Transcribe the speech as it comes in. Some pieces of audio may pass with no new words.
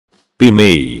Be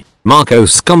me, Marco,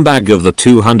 scumbag of the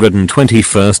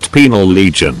 221st Penal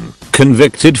Legion,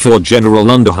 convicted for general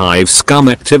underhive scum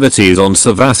activities on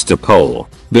Sevastopol.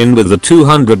 Been with the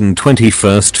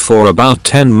 221st for about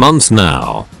 10 months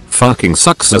now. Fucking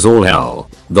sucks as all hell.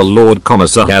 The Lord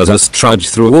Commissar has us trudge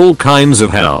through all kinds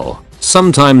of hell.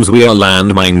 Sometimes we are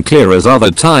landmine clearers,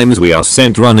 other times we are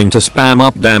sent running to spam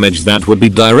up damage that would be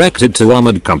directed to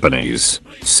armored companies.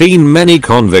 Seen many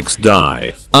convicts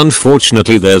die.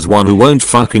 Unfortunately there's one who won't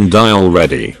fucking die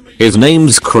already. His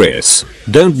name's Chris.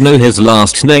 Don't know his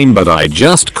last name but I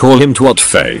just call him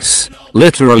Twatface.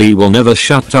 Literally will never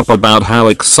shut up about how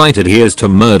excited he is to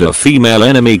murder female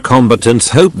enemy combatants.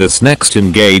 Hope this next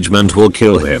engagement will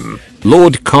kill him.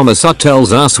 Lord Commissar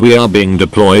tells us we are being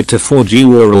deployed to Fort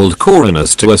Reroll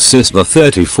Koronus to assist the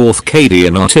 34th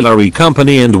Cadian Artillery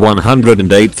Company and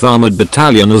 108th Armored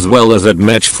Battalion as well as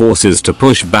Admech forces to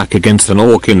push back against an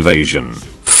orc invasion.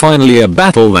 Finally a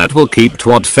battle that will keep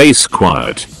Twatface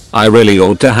quiet. I really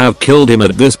ought to have killed him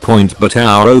at this point but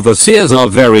our overseers are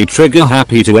very trigger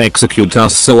happy to execute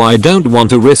us so I don't want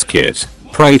to risk it.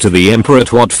 Pray to the Emperor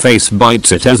Twatface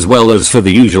bites it as well as for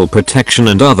the usual protection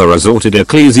and other assorted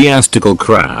ecclesiastical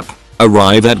crap.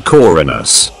 Arrive at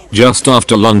Koronus, just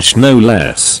after lunch no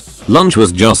less. Lunch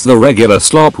was just the regular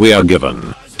slop we are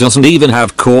given. Doesn't even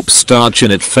have corpse starch in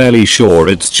it, fairly sure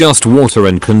it's just water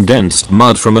and condensed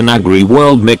mud from an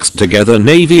agri-world mixed together.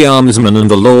 Navy armsmen and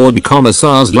the Lord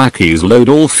Commissar's lackeys load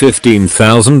all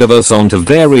 15,000 of us onto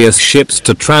various ships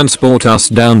to transport us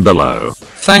down below.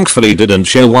 Thankfully didn't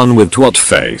share one with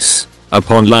Twatface.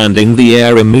 Upon landing the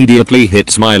air immediately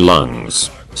hits my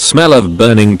lungs. Smell of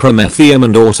burning promethium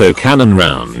and autocannon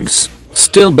rounds.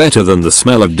 Still better than the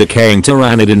smell of decaying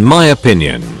tyrannid in my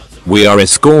opinion. We are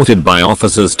escorted by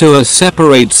officers to a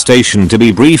separate station to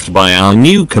be briefed by our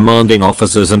new commanding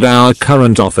officers and our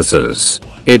current officers.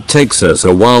 It takes us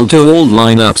a while to all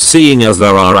line up seeing as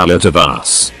there are a lot of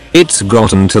us. It's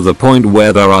gotten to the point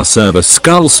where there are server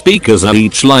skull speakers at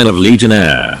each line of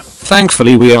Legionnaire.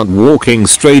 Thankfully we aren't walking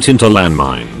straight into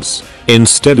landmines.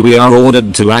 Instead we are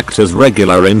ordered to act as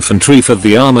regular infantry for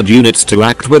the armored units to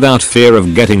act without fear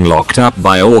of getting locked up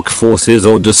by orc forces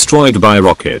or destroyed by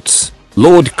rockets.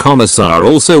 Lord Commissar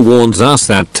also warns us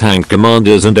that tank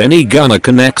commanders and any gunner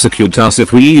can execute us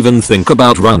if we even think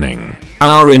about running.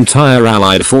 Our entire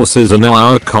allied forces are now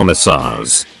our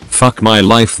commissars. Fuck my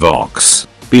life Vox.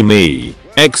 Be me.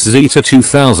 X-Zeta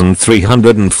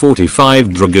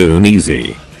 2345 Dragoon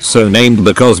Easy. So named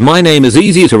because my name is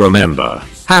easy to remember.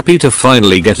 Happy to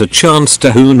finally get a chance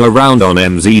to hoon around on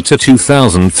MZeta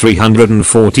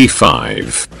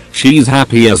 2345. She's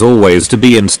happy as always to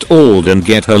be installed and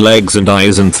get her legs and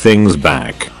eyes and things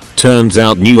back. Turns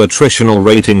out new attritional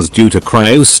ratings due to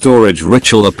cryo storage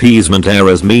ritual appeasement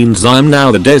errors means I'm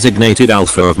now the designated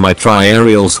alpha of my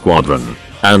tri-aerial squadron.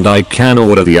 And I can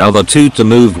order the other two to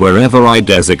move wherever I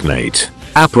designate.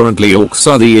 Apparently orcs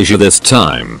are the issue this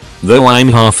time, though I'm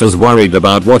half as worried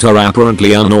about what are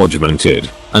apparently unaugmented,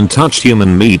 untouched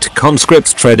human meat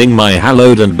conscripts treading my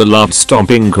hallowed and beloved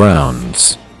stomping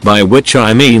grounds. By which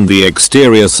I mean the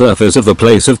exterior surface of the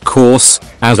place of course,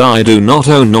 as I do not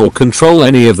own nor control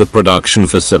any of the production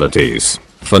facilities.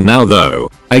 For now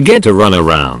though, I get to run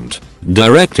around,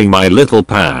 directing my little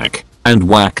pack, and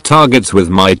whack targets with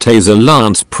my taser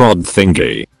lance prod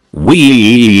thingy.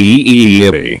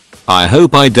 Wee. I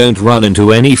hope I don't run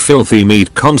into any filthy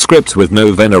meat conscripts with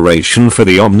no veneration for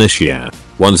the Omnitia.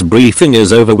 Once briefing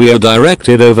is over we are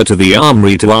directed over to the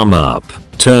armory to arm up.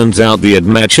 Turns out the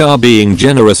Admech are being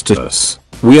generous to us.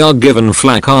 We are given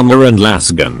flak armor and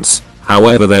lasguns.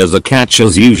 However there's a catch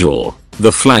as usual.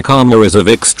 The flak armor is of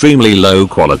extremely low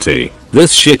quality.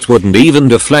 This shit wouldn't even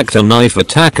deflect a knife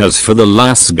attack. As for the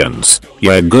lasguns,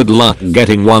 yeah, good luck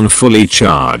getting one fully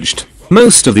charged.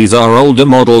 Most of these are older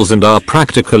models and are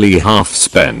practically half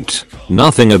spent.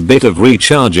 Nothing a bit of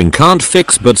recharging can't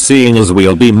fix, but seeing as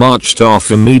we'll be marched off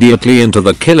immediately into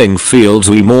the killing fields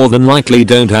we more than likely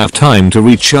don't have time to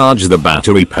recharge the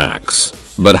battery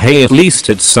packs. But hey, at least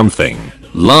it's something.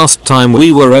 Last time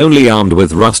we were only armed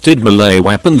with rusted melee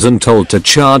weapons and told to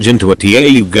charge into a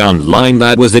TAU gun line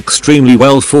that was extremely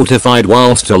well fortified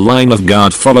whilst a line of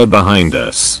guard followed behind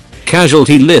us.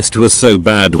 Casualty list was so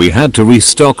bad we had to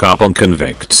restock up on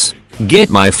convicts. Get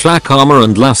my flak armor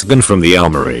and lasgun from the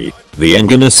armory. The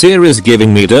Engineer is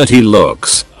giving me dirty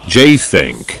looks. J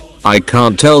think. I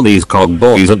can't tell these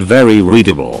cogboys aren't very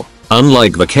readable.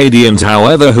 Unlike the Cadians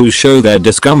however, who show their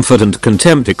discomfort and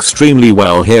contempt extremely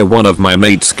well. Here one of my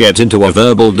mates get into a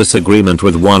verbal disagreement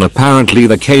with one. Apparently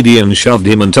the Cadian shoved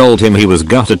him and told him he was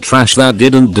gutter trash that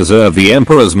didn't deserve the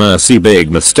Emperor's mercy. Big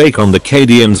mistake on the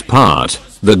Cadian's part.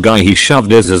 The guy he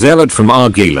shoved is a zealot from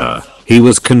Argila. He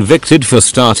was convicted for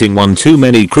starting one too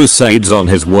many crusades on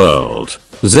his world.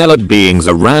 Zealot being's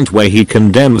a rant where he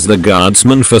condemns the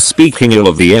guardsman for speaking ill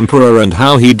of the emperor and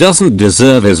how he doesn't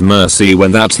deserve his mercy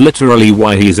when that's literally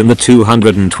why he's in the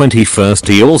 221st.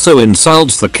 He also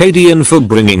insults the Cadian for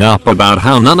bringing up about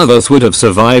how none of us would have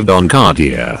survived on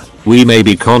Cardia. We may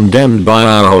be condemned by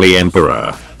our holy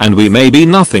emperor, and we may be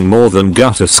nothing more than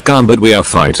gutter scum, but we are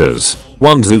fighters,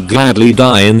 ones who gladly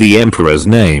die in the emperor's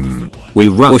name. We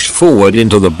rush forward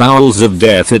into the bowels of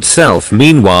death itself.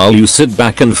 Meanwhile you sit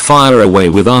back and fire away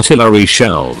with artillery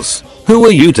shells. Who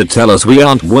are you to tell us we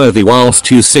aren't worthy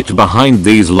whilst you sit behind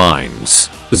these lines?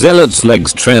 Zealot's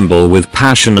legs tremble with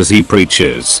passion as he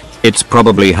preaches. It's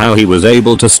probably how he was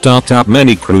able to start up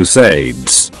many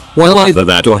crusades. Well, either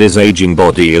that or his aging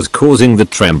body is causing the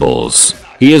trembles.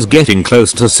 He is getting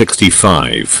close to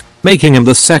 65. Making him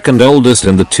the second oldest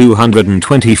in the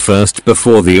 221st.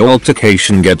 Before the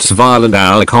altercation gets violent,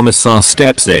 our commissar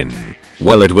steps in.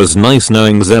 Well, it was nice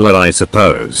knowing Zealot, I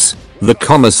suppose. The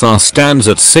commissar stands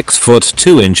at 6 foot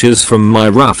 2 inches from my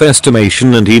rough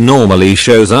estimation, and he normally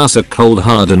shows us a cold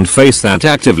hardened face that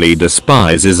actively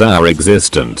despises our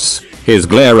existence. His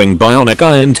glaring bionic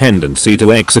iron tendency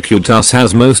to execute us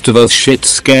has most of us shit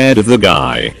scared of the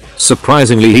guy.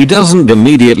 Surprisingly, he doesn't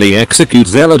immediately execute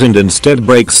Zealot and instead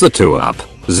breaks the two up.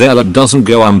 Zealot doesn't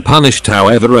go unpunished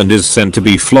however and is sent to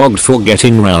be flogged for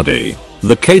getting rowdy.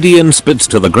 The Cadian spits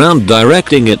to the ground,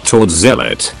 directing it towards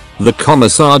Zealot. The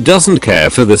commissar doesn't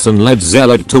care for this and led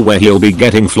Zealot to where he'll be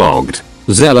getting flogged.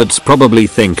 Zealot's probably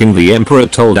thinking the emperor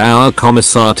told our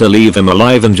commissar to leave him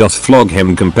alive and just flog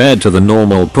him compared to the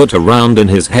normal put around in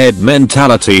his head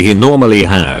mentality he normally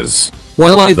has.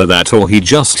 Well, either that or he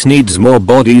just needs more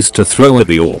bodies to throw at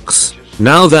the orcs.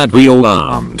 Now that we all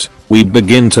armed, we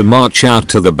begin to march out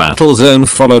to the battle zone,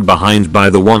 followed behind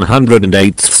by the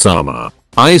 108th Sama.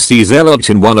 I see Zealot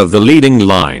in one of the leading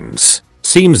lines.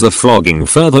 Seems the flogging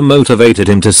further motivated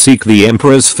him to seek the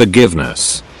emperor's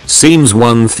forgiveness. Seems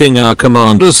one thing our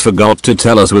commanders forgot to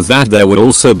tell us was that there would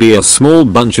also be a small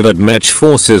bunch of Admech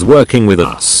forces working with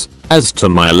us. As to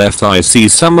my left, I see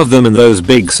some of them in those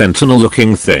big sentinel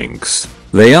looking things.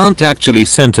 They aren't actually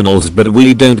sentinels, but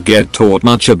we don't get taught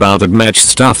much about Admech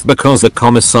stuff because the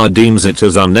commissar deems it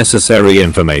as unnecessary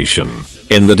information.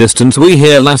 In the distance we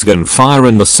hear lasgun fire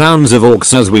and the sounds of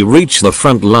orcs as we reach the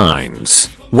front lines.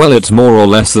 Well, it's more or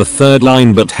less the third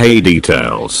line, but hey,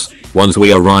 details. Once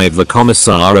we arrive, the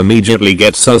commissar immediately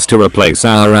gets us to replace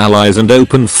our allies and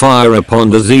open fire upon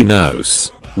the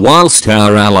Xenos. Whilst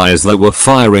our allies that were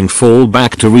firing fall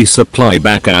back to resupply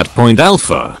back at Point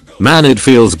Alpha. Man, it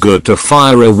feels good to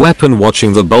fire a weapon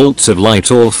watching the bolts of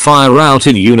light all fire out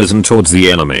in unison towards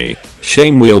the enemy.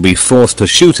 Shame we'll be forced to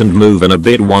shoot and move in a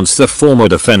bit once the former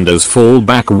defenders fall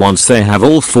back. Once they have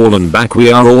all fallen back,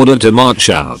 we are ordered to march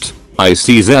out. I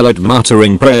see Zealot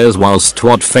muttering prayers whilst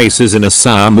Twat faces in a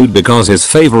sour mood because his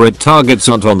favorite targets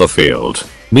aren't on the field.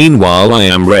 Meanwhile I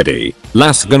am ready,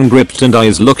 lasgun gripped and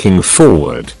eyes looking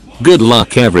forward. Good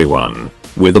luck everyone.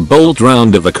 With a bolt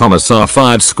round of the commissar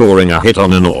fired scoring a hit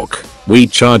on an orc, we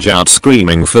charge out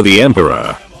screaming for the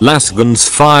emperor. Lasguns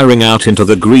firing out into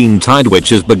the green tide,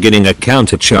 which is beginning a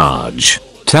counter-charge.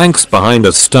 Tanks behind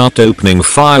us start opening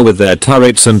fire with their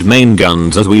turrets and main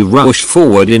guns as we rush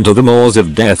forward into the maws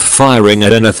of death, firing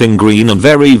at anything green and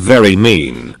very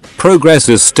mean. Progress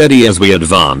is steady as we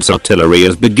advance. Artillery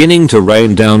is beginning to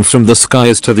rain down from the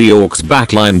skies to the orcs'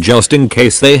 backline just in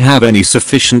case they have any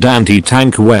sufficient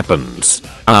anti-tank weapons.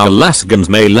 Our lasguns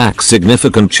may lack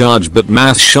significant charge, but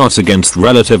mass shots against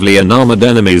relatively unarmored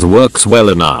enemies works well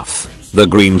enough. The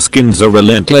greenskins are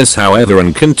relentless however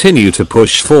and continue to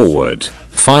push forward,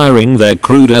 firing their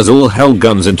crude as all hell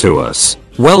guns into us.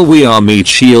 Well, we are meat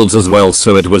shields as well,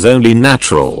 so it was only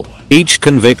natural. Each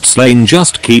convict slain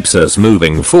just keeps us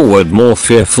moving forward, more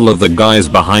fearful of the guys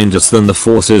behind us than the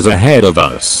forces ahead of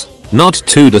us. Not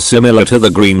too dissimilar to the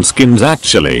greenskins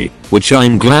actually, which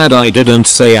I'm glad I didn't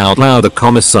say out loud. The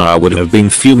commissar would have been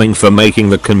fuming for making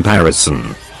the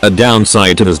comparison. A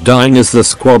downside to us dying is the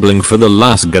squabbling for the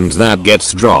lasguns that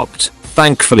gets dropped.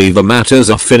 Thankfully the matters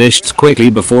are finished quickly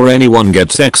before anyone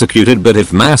gets executed, but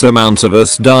if mass amounts of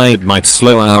us die it might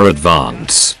slow our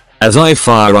advance. As I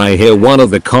fire I hear one of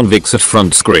the convicts at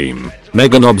front scream,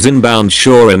 "Meganobs inbound."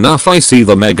 Sure enough, I see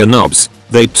the Meganobs.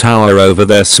 They tower over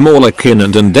their smaller kin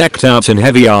and decked out in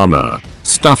heavy armor.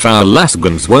 Stuff our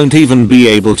lasguns won't even be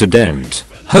able to dent.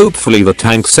 Hopefully the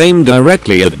tanks aim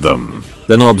directly at them.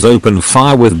 The knobs open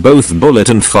fire with both bullet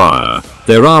and fire.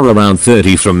 There are around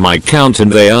 30 from my count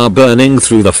and they are burning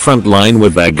through the front line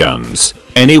with their guns.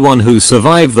 Anyone who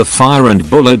survived the fire and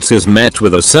bullets is met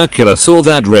with a circular saw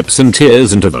that rips and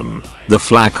tears into them. The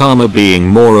flak armor being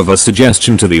more of a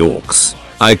suggestion to the orcs.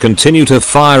 I continue to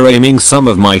fire, aiming some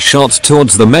of my shots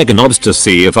towards the mega knobs to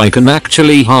see if I can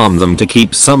actually harm them to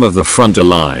keep some of the front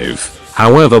alive.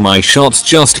 However, my shots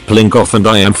just plink off and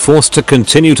I am forced to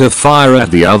continue to fire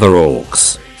at the other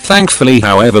orcs. Thankfully,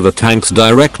 however, the tanks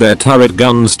direct their turret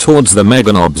guns towards the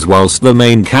mega knobs whilst the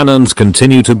main cannons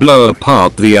continue to blow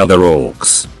apart the other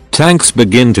orcs. Tanks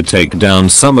begin to take down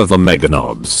some of the mega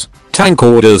knobs. Tank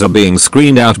orders are being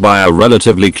screened out by a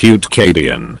relatively cute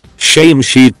Cadian. Shame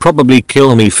she'd probably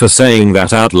kill me for saying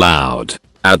that out loud.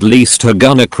 At least her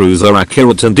gunner crews are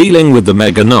accurate in dealing with the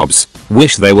mega knobs.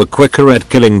 Wish they were quicker at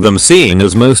killing them, seeing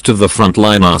as most of the front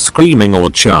line are screaming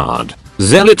or charred.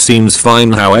 Zealot seems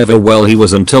fine, however, well he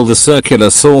was until the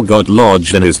circular saw got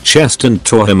lodged in his chest and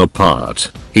tore him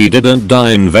apart. He didn't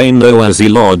die in vain though, as he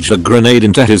lodged a grenade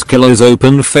into his killer's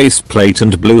open faceplate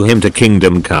and blew him to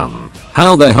kingdom come.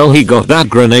 How the hell he got that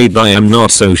grenade I am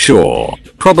not so sure.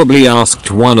 Probably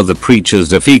asked one of the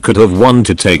preachers if he could have won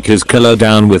to take his killer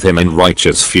down with him in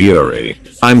righteous fury.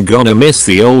 I'm gonna miss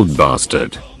the old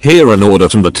bastard. Hear an order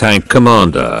from the tank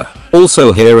commander.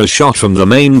 Also hear a shot from the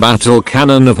main battle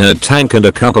cannon of her tank and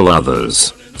a couple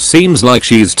others. Seems like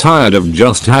she's tired of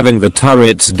just having the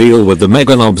turrets deal with the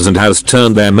mega knobs and has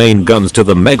turned their main guns to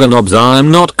the mega knobs. I'm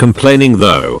not complaining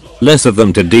though. Less of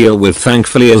them to deal with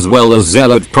thankfully, as well as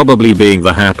Zealot probably being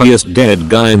the happiest dead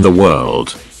guy in the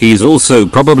world. He's also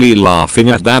probably laughing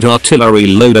at that artillery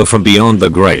loader from beyond the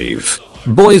grave.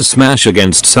 Boys smash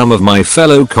against some of my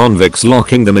fellow convicts,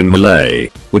 locking them in melee,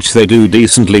 which they do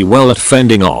decently well at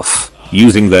fending off,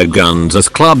 using their guns as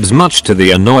clubs, much to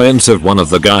the annoyance of one of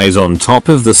the guys on top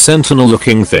of the sentinel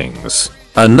looking things.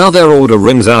 Another order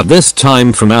rings out, this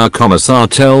time from our commissar,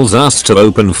 tells us to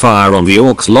open fire on the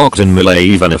orcs locked in melee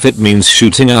even if it means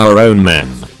shooting our own men.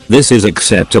 This is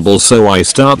acceptable, so I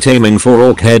start aiming for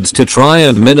orc heads to try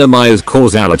and minimize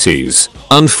causalities.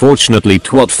 Unfortunately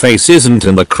Twatface isn't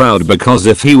in the crowd, because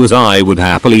if he was I would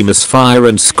happily misfire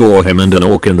and score him and an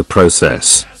orc in the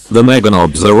process. The mega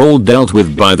knobs are all dealt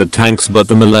with by the tanks, but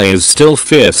the melee is still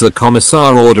fierce, the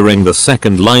commissar ordering the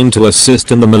second line to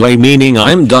assist in the melee, meaning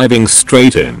I'm diving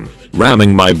straight in.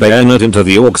 Ramming my bayonet into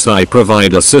the orcs, I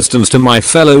provide assistance to my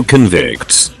fellow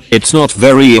convicts. It's not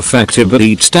very effective, but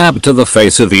each stab to the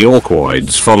face of the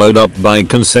orcoids followed up by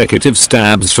consecutive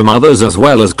stabs from others, as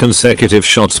well as consecutive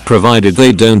shots provided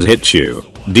they don't hit you.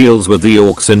 Deals with the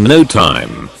orcs in no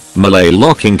time. Melee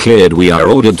locking cleared, we are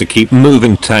ordered to keep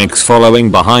moving, tanks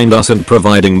following behind us and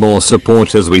providing more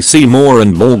support as we see more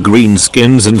and more green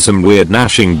skins and some weird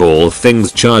gnashing ball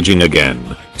things charging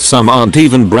again. Some aren't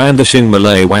even brandishing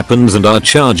melee weapons and are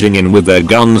charging in with their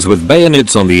guns with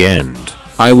bayonets on the end.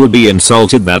 I would be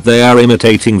insulted that they are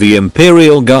imitating the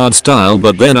Imperial Guard style,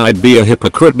 but then I'd be a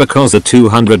hypocrite because the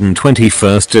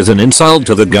 221st is an insult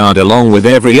to the Guard along with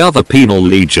every other penal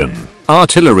legion.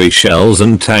 Artillery shells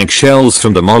and tank shells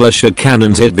from demolisher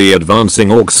cannons hit the advancing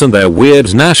orcs and their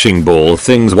weird gnashing ball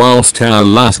things, whilst our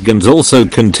lasguns also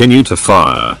continue to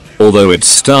fire, although it's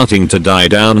starting to die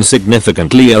down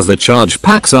significantly as the charge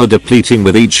packs are depleting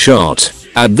with each shot.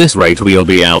 At this rate we'll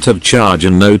be out of charge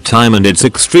in no time, and it's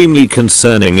extremely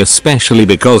concerning, especially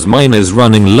because mine is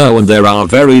running low and there are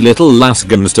very little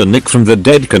lasguns to nick from the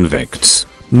dead convicts.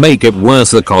 Make it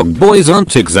worse, the cog boys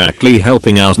aren't exactly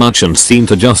helping out much and seem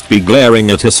to just be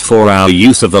glaring at us for our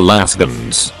use of the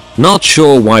lasguns. Not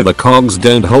sure why the cogs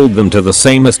don't hold them to the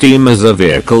same esteem as a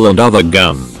vehicle and other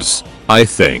guns. I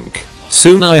think.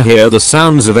 Soon I hear the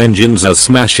sounds of engines as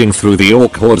smashing through the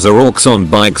orc hordes are orcs on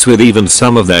bikes, with even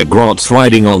some of their grots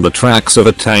riding on the tracks of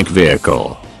a tank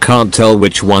vehicle. Can't tell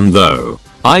which one though.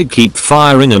 I keep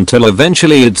firing until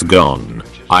eventually it's gone.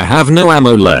 I have no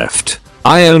ammo left.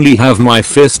 I only have my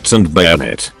fists and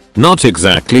bayonet. Not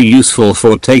exactly useful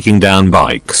for taking down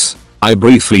bikes. I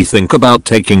briefly think about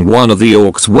taking one of the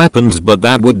orcs' weapons, but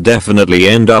that would definitely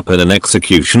end up in an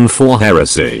execution for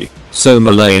heresy. So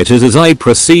melee it is as I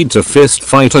proceed to fist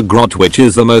fight a grot, which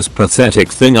is the most pathetic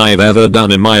thing I've ever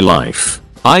done in my life.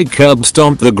 I curb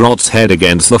stomp the grot's head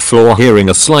against the floor, hearing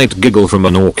a slight giggle from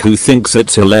an orc who thinks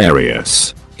it's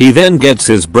hilarious. He then gets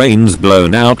his brains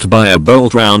blown out by a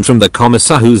bolt round from the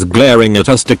commissar, who's glaring at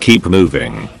us to keep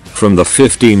moving. From the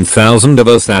 15,000 of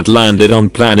us that landed on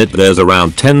planet, there's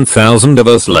around 10,000 of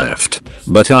us left.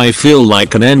 But I feel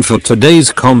like an end for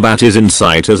today's combat is in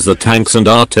sight as the tanks and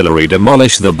artillery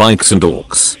demolish the bikes and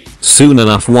orcs. Soon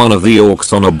enough one of the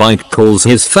orcs on a bike calls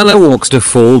his fellow orcs to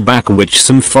fall back, which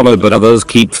some follow but others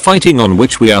keep fighting, on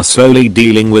which we are slowly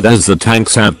dealing with as the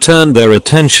tanks have turned their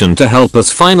attention to help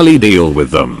us finally deal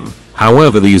with them.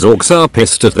 However, these orcs are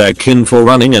pissed at their kin for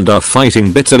running and are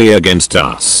fighting bitterly against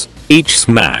us. Each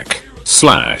smack,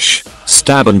 slash,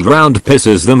 stab and round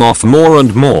pisses them off more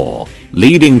and more,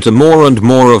 leading to more and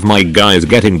more of my guys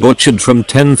getting butchered from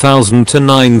 10,000 to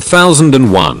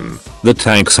 9,001. The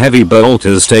tank's heavy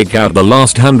bolters take out the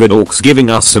last 100 orcs, giving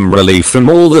us some relief from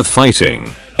all the fighting.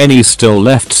 Any still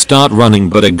left start running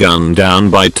but are gunned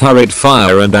down by turret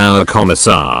fire and our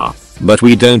commissar. But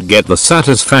we don't get the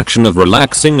satisfaction of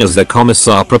relaxing as the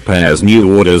commissar prepares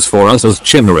new orders for us as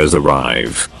chimeras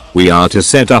arrive. We are to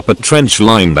set up a trench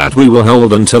line that we will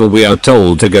hold until we are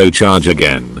told to go charge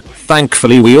again.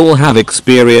 Thankfully we all have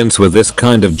experience with this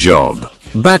kind of job.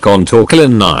 Back on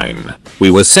Torquilin 9,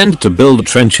 we were sent to build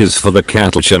trenches for the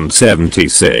Catachan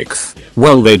 76th.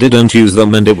 Well, they didn't use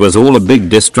them and it was all a big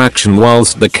distraction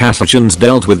whilst the Catachans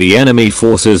dealt with the enemy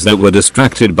forces that were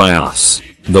distracted by us.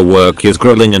 The work is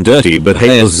grueling and dirty, but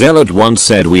hey, as Zealot once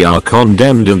said, we are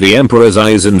condemned in the Emperor's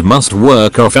eyes and must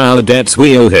work off our debts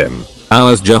we owe him.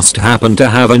 Ours just happen to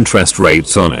have interest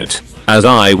rates on it. As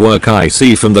I work I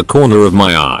see from the corner of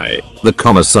my eye the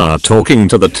commissar talking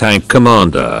to the tank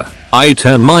commander. I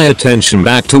turn my attention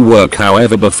back to work,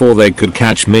 however before they could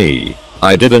catch me,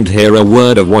 I didn't hear a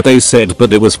word of what they said,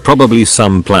 but it was probably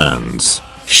some plans.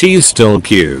 She's still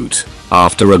cute.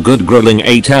 After a good grueling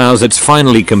 8 hours it's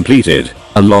finally completed.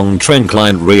 A long trench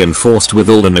line reinforced with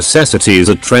all the necessities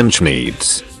a trench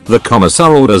needs. The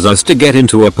commissar orders us to get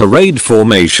into a parade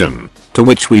formation, to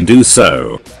which we do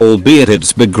so, albeit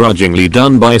it's begrudgingly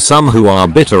done by some who are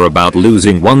bitter about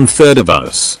losing 1/3 of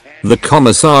us. The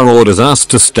commissar orders us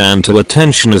to stand to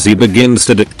attention as he begins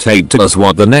to dictate to us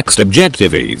what the next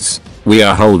objective is. We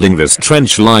are holding this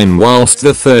trench line whilst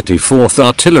the 34th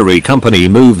Artillery Company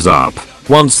moves up.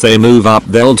 Once they move up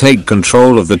they'll take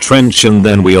control of the trench and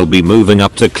then we'll be moving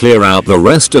up to clear out the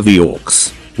rest of the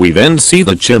orcs. We then see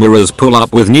the chimeras pull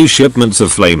up with new shipments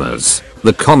of flamers.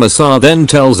 The commissar then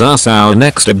tells us our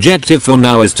next objective for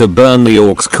now is to burn the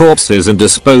orcs' corpses and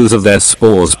dispose of their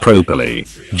spores properly.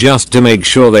 Just to make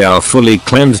sure they are fully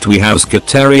cleansed we have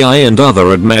Skaterii and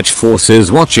other Admech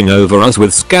forces watching over us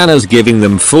with scanners giving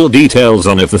them full details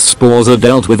on if the spores are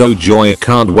dealt with. Oh joy,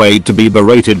 can't wait to be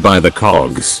berated by the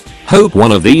cogs. Hope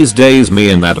one of these days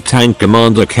me and that tank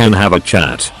commander can have a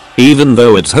chat. Even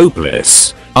though it's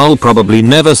hopeless, I'll probably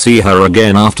never see her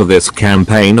again after this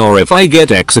campaign, or if I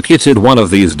get executed one of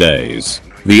these days.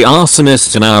 The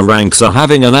arsonists in our ranks are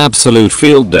having an absolute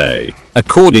field day.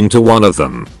 According to one of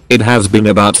them, it has been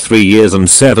about 3 years and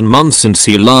 7 months since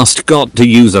he last got to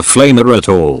use a flamer at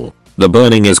all. The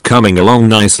burning is coming along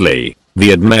nicely.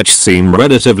 The Admech seem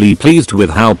relatively pleased with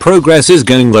how progress is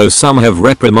going, though some have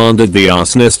reprimanded the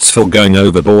arsonists for going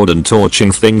overboard and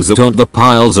torching things that aren't the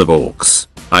piles of orcs.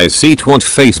 I see Twant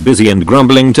face busy and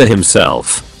grumbling to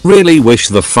himself. Really wish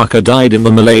the fucker died in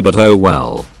the melee, but oh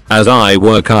well. As I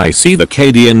work I see the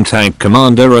Cadian tank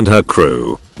commander and her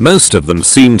crew. Most of them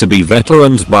seem to be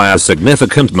veterans by a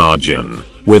significant margin.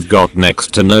 We've got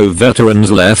next to no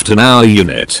veterans left in our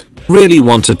unit. Really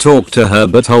want to talk to her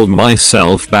but hold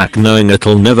myself back knowing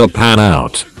it'll never pan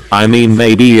out. I mean,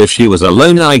 maybe if she was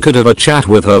alone I could have a chat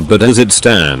with her, but as it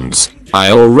stands,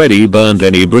 I already burned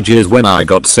any bridges when I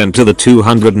got sent to the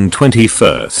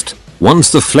 221st. Once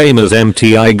the flamer's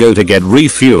empty I go to get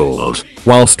refueled.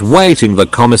 Whilst waiting the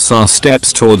commissar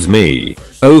steps towards me.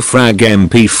 Oh frag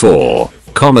MP4.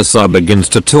 Commissar begins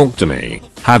to talk to me.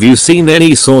 Have you seen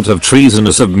any sort of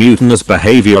treasonous or mutinous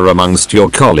behavior amongst your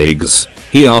colleagues?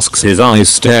 He asks, his eyes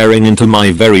staring into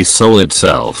my very soul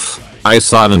itself. I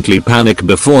silently panic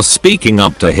before speaking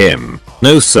up to him.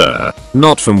 No sir,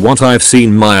 not from what I've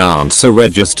seen. My answer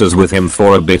registers with him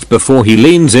for a bit before he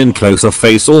leans in closer,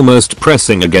 face almost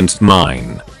pressing against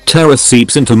mine. Terror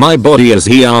seeps into my body as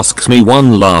he asks me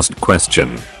one last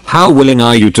question. How willing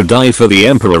are you to die for the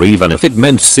Emperor, even if it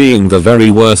meant seeing the very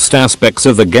worst aspects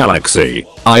of the galaxy?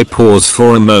 I pause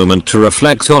for a moment to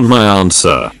reflect on my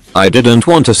answer. I didn't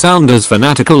want to sound as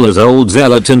fanatical as old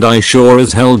Zealot, and I sure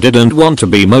as hell didn't want to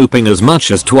be moping as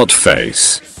much as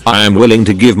Twatface. I am willing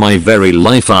to give my very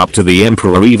life up to the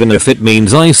Emperor, even if it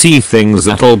means I see things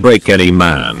that'll break any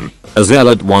man. A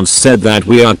Zealot once said that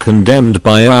we are condemned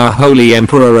by our holy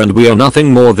Emperor and we are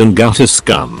nothing more than gutter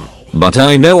scum. But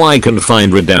I know I can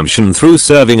find redemption through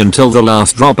serving until the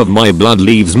last drop of my blood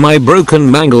leaves my broken,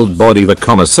 mangled body. The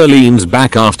commissar leans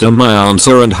back after my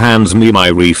answer and hands me my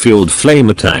refueled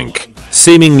flamer tank,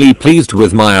 seemingly pleased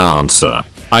with my answer.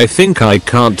 I think I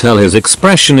can't tell, his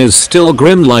expression is still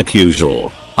grim like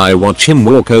usual. I watch him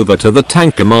walk over to the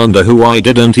tank commander, who I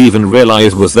didn't even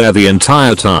realize was there the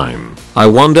entire time. I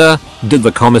wonder, did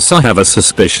the commissar have a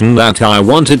suspicion that I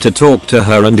wanted to talk to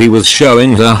her and he was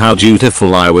showing her how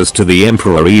dutiful I was to the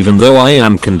emperor even though I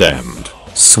am condemned?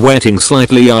 Sweating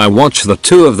slightly, I watch the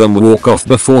two of them walk off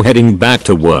before heading back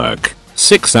to work.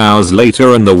 6 hours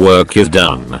later and the work is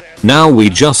done. Now we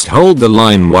just hold the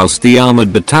line whilst the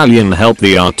armored battalion help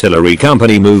the artillery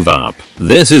company move up.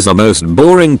 This is the most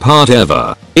boring part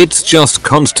ever. It's just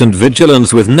constant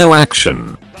vigilance with no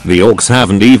action. The orcs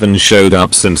haven't even showed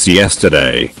up since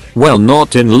yesterday. Well,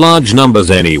 not in large numbers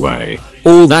anyway.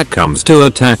 All that comes to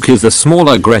attack is the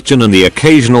smaller Gretchen and the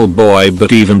occasional boy,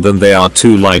 but even then they are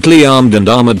too lightly armed and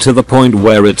armored to the point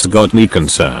where it's got me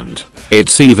concerned.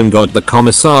 It's even got the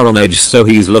commissar on edge, so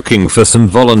he's looking for some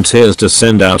volunteers to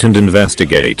send out and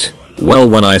investigate. Well,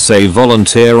 when I say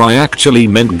volunteer, I actually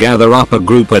meant gather up a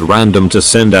group at random to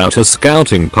send out a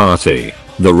scouting party.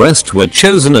 The rest were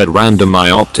chosen at random.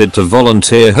 I opted to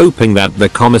volunteer, hoping that the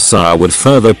commissar would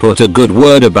further put a good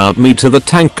word about me to the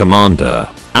tank commander.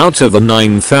 Out of the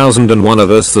 9,001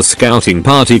 of us, the scouting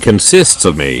party consists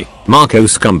of me, Marco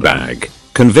Scumbag,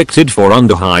 convicted for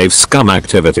Underhive scum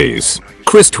activities,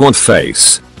 Chris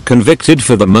Twatface, convicted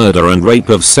for the murder and rape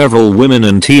of several women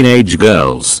and teenage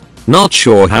girls. Not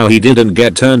sure how he didn't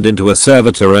get turned into a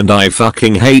servitor and I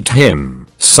fucking hate him.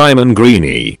 Simon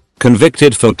Greeny,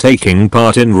 convicted for taking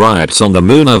part in riots on the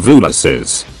moon of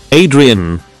Ulysses.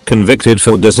 Adrian, convicted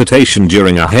for dissertation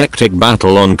during a hectic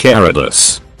battle on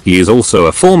Koronus. He is also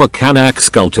a former Kanak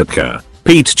Skultica.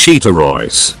 Pete Cheetah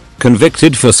Royce,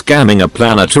 convicted for scamming a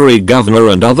planetary governor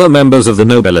and other members of the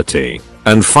nobility.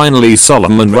 And finally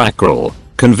Solomon Reroll,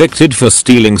 convicted for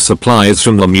stealing supplies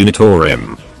from the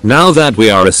Munitorium. Now that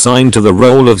we are assigned to the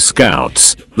role of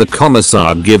scouts, the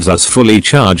commissar gives us fully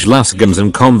charged lasguns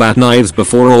and combat knives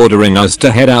before ordering us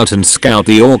to head out and scout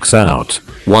the orcs out.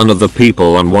 One of the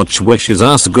people on watch wishes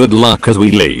us good luck as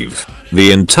we leave.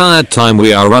 The entire time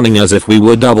we are running as if we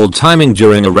were double timing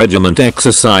during a regiment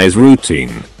exercise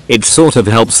routine. It sort of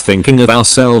helps thinking of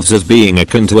ourselves as being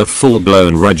akin to a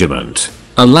full-blown regiment.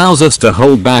 Allows us to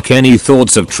hold back any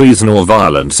thoughts of treason or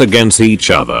violence against each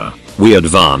other. We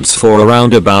advance for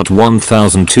around about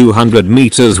 1,200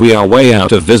 meters. We are way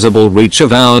out of visible reach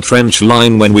of our trench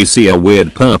line when we see a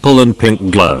weird purple and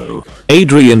pink glow.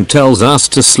 Adrian tells us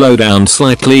to slow down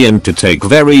slightly and to take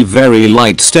very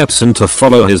light steps and to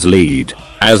follow his lead.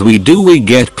 As we do, we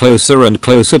get closer and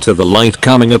closer to the light,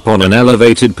 coming upon an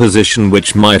elevated position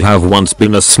which might have once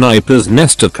been a sniper's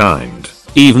nest of kind.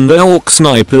 Even the orc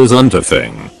snipers aren't a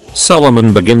thing.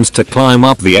 Solomon begins to climb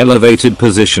up the elevated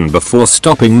position before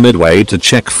stopping midway to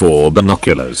check for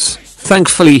binoculars.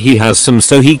 Thankfully he has some,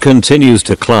 so he continues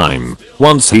to climb.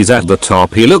 Once he's at the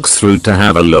top, he looks through to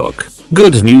have a look.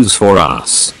 Good news for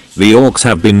us. The orcs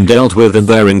have been dealt with and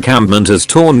their encampment is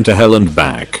torn to hell and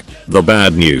back. The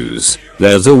bad news.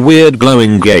 There's a weird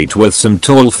glowing gate with some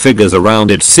tall figures around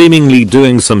it seemingly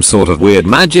doing some sort of weird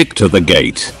magic to the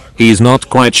gate. He's not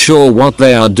quite sure what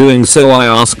they are doing, so I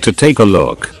ask to take a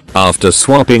look. After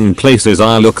swapping places,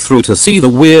 I look through to see the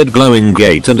weird glowing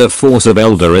gate and a force of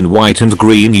Elder in white and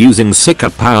green using Seeker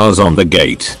powers on the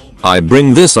gate. I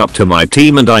bring this up to my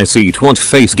team and I see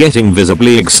Twatface getting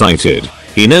visibly excited.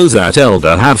 He knows that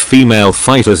Elder have female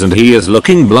fighters and he is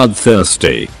looking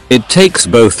bloodthirsty. It takes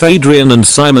both Adrian and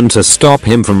Simon to stop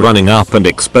him from running up and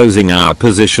exposing our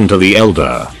position to the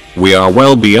Elder. We are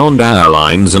well beyond our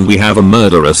lines and we have a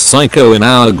murderous psycho in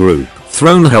our group.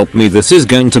 Throne help me, this is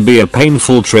going to be a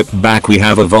painful trip back. We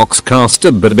have a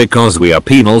Voxcaster, but because we are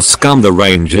penal scum the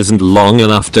range isn't long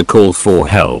enough to call for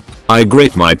help. I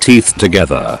grit my teeth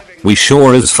together. We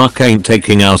sure as fuck ain't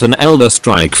taking out an Elder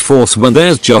strike force when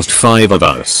there's just 5 of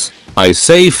us. I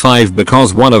say 5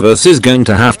 because one of us is going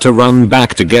to have to run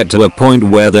back to get to a point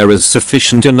where there is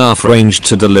sufficient enough range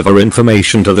to deliver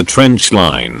information to the trench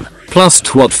line. Plus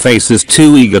Twatface is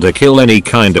too eager to kill any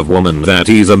kind of woman that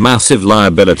he's a massive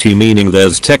liability, meaning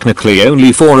there's technically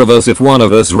only 4 of us if one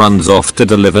of us runs off to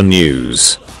deliver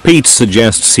news. Pete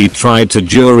suggests he tried to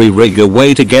jury rig a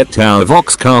way to get our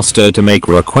Voxcaster to make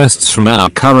requests from our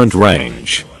current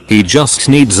range. He just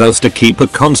needs us to keep a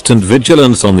constant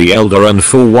vigilance on the Elder and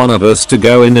for one of us to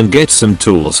go in and get some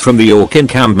tools from the orc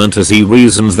encampment, as he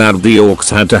reasons that the orcs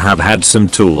had to have had some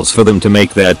tools for them to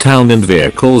make their town and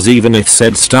vehicles, even if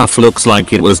said stuff looks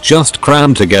like it was just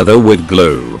crammed together with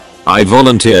glue. I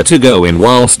volunteer to go in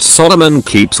whilst Solomon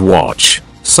keeps watch.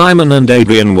 Simon and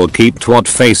Adrian will keep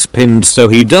Twatface pinned so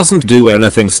he doesn't do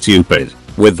anything stupid.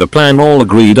 With the plan all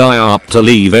agreed, I opt to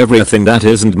leave everything that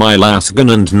isn't my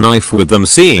lasgun and knife with them,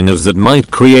 seeing as that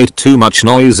might create too much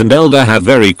noise and Elder have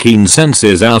very keen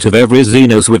senses out of every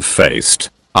Xenos we've faced.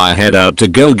 I head out to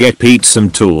go get Pete some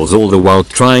tools, all the while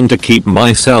trying to keep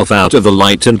myself out of the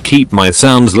light and keep my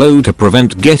sounds low to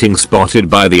prevent getting spotted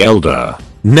by the elder.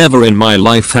 Never in my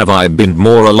life have I been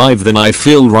more alive than I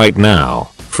feel right now.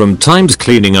 From times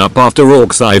cleaning up after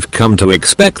orcs, I've come to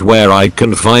expect where I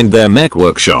can find their mech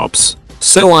workshops.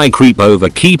 So I creep over,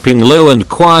 keeping low and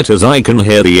quiet as I can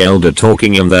hear the elder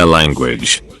talking in their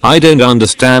language. I don't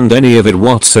understand any of it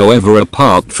whatsoever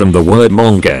apart from the word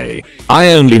Mongay.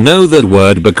 I only know that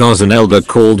word because an elder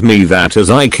called me that as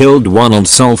I killed one on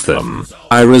Sultham.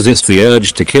 I resist the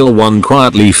urge to kill one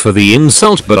quietly for the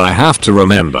insult, but I have to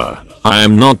remember, I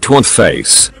am not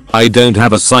Twatface. I don't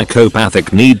have a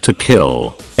psychopathic need to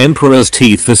kill. Emperor's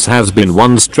Teeth. This has been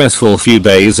one stressful few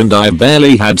days and I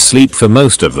barely had sleep for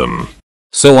most of them.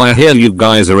 So I hear you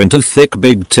guys are into thick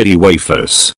big titty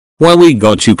wafers. Well, we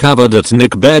got you covered at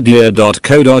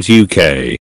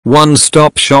neckbeardia.co.uk.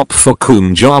 One-stop shop for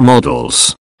Kumjar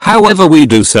models. However, we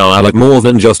do sell a lot more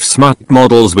than just smut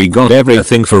models. We got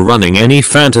everything for running any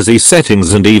fantasy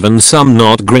settings and even some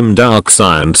not grim dark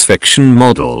science fiction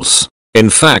models. In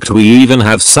fact, we even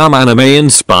have some anime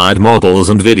inspired models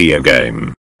and video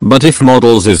game. But if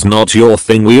models is not your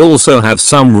thing, we also have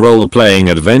some role-playing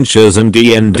adventures and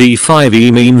D&D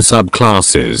 5e meme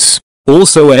subclasses.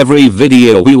 Also, every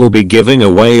video we will be giving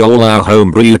away all our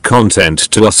homebrew content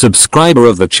to a subscriber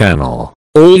of the channel.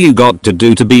 All you got to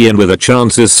do to be in with a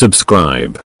chance is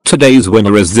subscribe. Today's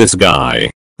winner is this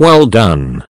guy. Well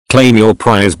done. Claim your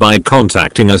prize by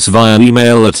contacting us via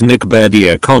email at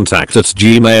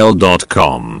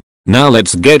neckbeardiacontact@gmail.com. Now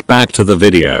let's get back to the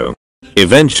video.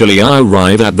 Eventually I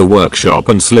arrive at the workshop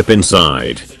and slip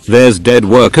inside. There's dead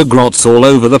worker grots all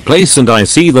over the place and I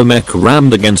see the mech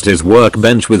rammed against his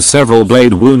workbench with several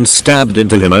blade wounds stabbed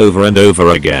into him over and over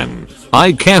again.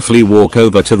 I carefully walk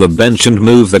over to the bench and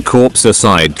move the corpse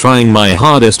aside, trying my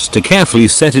hardest to carefully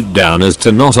set it down as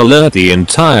to not alert the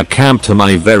entire camp to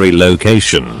my very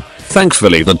location.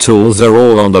 Thankfully the tools are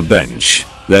all on the bench.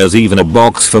 There's even a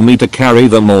box for me to carry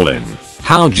them all in.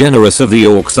 How generous of the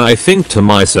orcs, I think to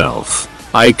myself.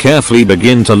 I carefully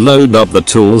begin to load up the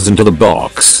tools into the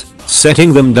box,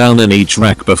 setting them down in each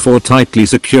rack before tightly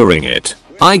securing it.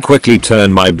 I quickly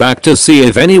turn my back to see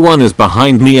if anyone is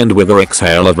behind me and with an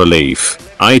exhale of relief,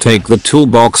 I take the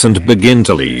toolbox and begin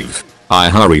to leave. I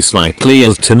hurry slightly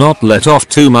as to not let off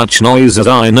too much noise, as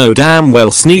I know damn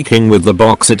well sneaking with the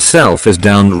box itself is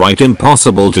downright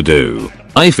impossible to do.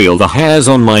 I feel the hairs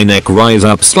on my neck rise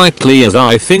up slightly as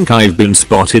I think I've been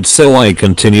spotted, so I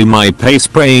continue my pace,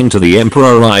 praying to the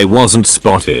Emperor I wasn't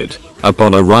spotted.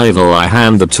 Upon arrival I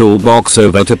hand the toolbox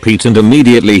over to Pete and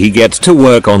immediately he gets to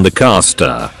work on the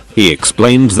caster. He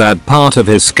explains that part of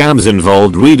his scams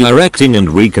involved redirecting and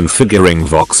reconfiguring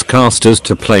Vox casters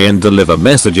to play and deliver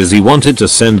messages he wanted to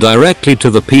send directly to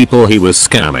the people he was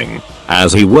scamming.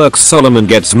 As he works, Solomon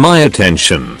gets my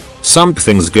attention.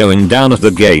 Something's going down at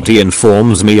the gate, he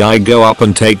informs me. I go up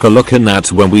and take a look, and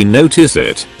that's when we notice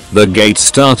it. The gate's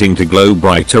starting to glow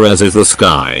brighter, as is the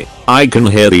sky. I can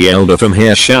hear the elder from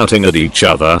here shouting at each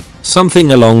other,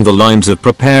 something along the lines of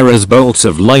prepare as bolts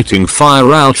of lightning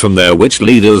fire out from their witch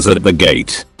leaders at the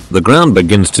gate. The ground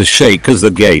begins to shake as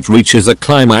the gate reaches a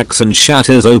climax and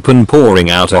shatters open, pouring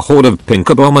out a horde of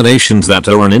pink abominations that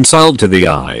are an insult to the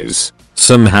eyes.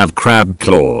 Some have crab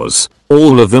claws.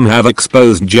 All of them have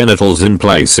exposed genitals in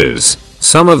places.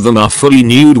 Some of them are fully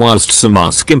nude whilst some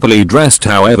are skimpily dressed.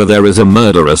 However, there is a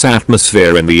murderous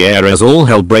atmosphere in the air as all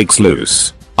hell breaks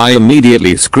loose. I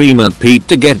immediately scream at Pete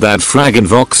to get that fraggin'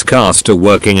 Vox caster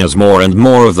working, as more and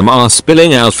more of them are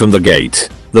spilling out from the gate.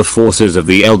 The forces of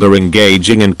the Elder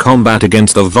engaging in combat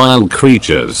against the vile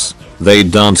creatures. They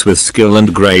dance with skill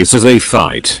and grace as they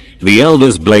fight, the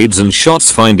Elder's blades and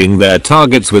shots finding their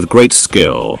targets with great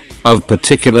skill. Of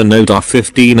particular note are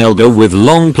 15 Elder with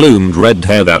long plumed red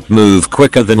hair that move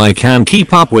quicker than I can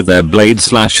keep up with their blades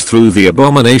slash through the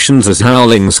abominations as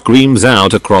howling screams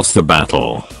out across the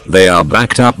battle. They are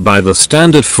backed up by the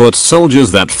standard foot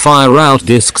soldiers that fire out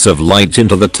discs of light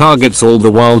into the targets, all the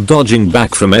while dodging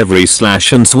back from every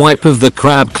slash and swipe of the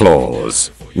crab claws.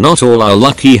 Not all are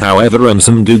lucky, however, and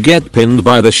some do get pinned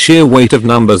by the sheer weight of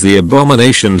numbers the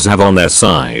abominations have on their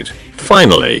side.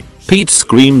 Finally, Pete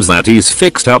screams that he's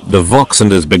fixed up the Vox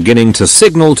and is beginning to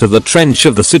signal to the trench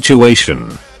of the situation.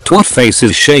 Twatface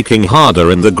is shaking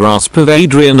harder in the grasp of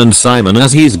Adrian and Simon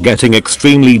as he's getting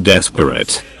extremely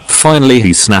desperate. Finally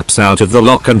he snaps out of the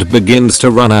lock and begins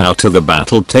to run out to the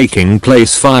battle taking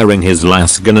place, firing his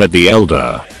last gun at the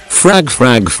Elder. Frag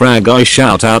frag frag, I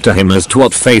shout out to him as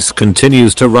Twatface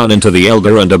continues to run into the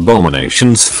Elder and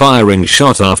abominations, firing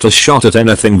shot after shot at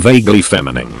anything vaguely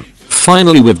feminine.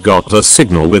 Finally we've got a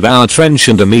signal with our trench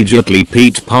and immediately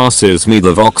Pete passes me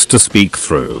the vox to speak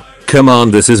through.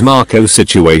 Command, this is Marco,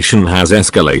 situation has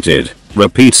escalated.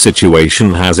 Repeat,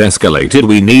 situation has escalated.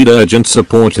 We need urgent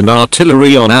support and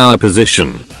artillery on our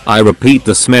position. I repeat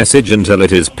this message until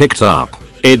it is picked up.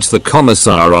 It's the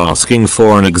commissar asking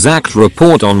for an exact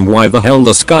report on why the hell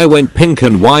the sky went pink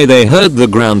and why they heard the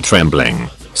ground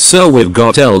trembling. So we've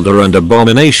got Elder and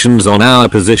Abominations on our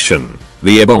position.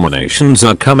 The Abominations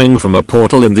are coming from a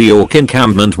portal in the Orc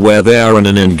encampment where they are in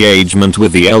an engagement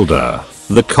with the Elder.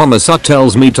 The commissar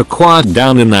tells me to quiet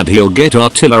down and that he'll get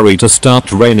artillery to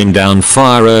start raining down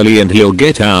fire early and he'll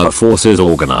get our forces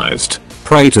organized.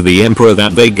 Pray to the Emperor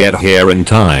that they get here in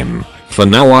time. For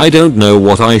now I don't know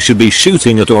what I should be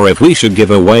shooting at or if we should give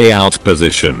a way out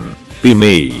position. Be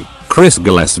me, Chris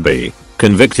Gillespie,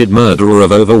 convicted murderer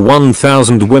of over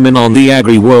 1,000 women on the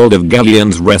agri world of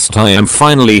Galleon's Rest. I am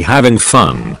finally having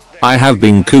fun. I have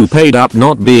been cooped up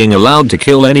not being allowed to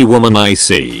kill any woman I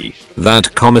see.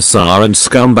 That commissar and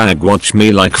scumbag watch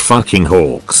me like fucking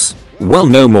hawks. Well,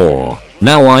 no more.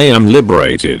 Now I am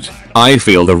liberated. I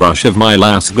feel the rush of my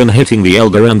last gun hitting the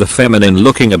Elder and the feminine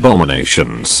looking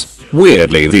Abominations.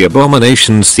 Weirdly, the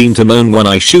Abominations seem to moan when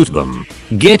I shoot them.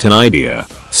 Get an idea?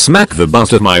 Smack the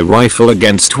butt of my rifle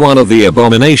against one of the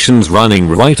Abominations running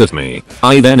right at me.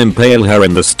 I then impale her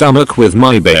in the stomach with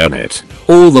my bayonet.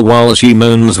 All the while she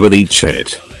moans with each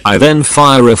hit. I then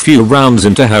fire a few rounds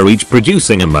into her, each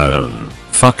producing a moan.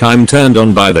 Fuck, I'm turned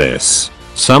on by this.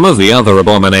 Some of the other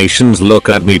Abominations look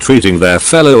at me treating their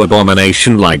fellow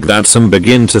Abomination like that. Some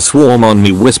begin to swarm on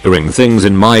me, whispering things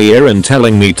in my ear and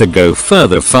telling me to go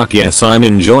further. Fuck yes, I'm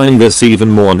enjoying this even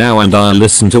more now and I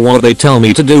listen to what they tell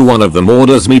me to do. One of them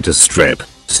orders me to strip.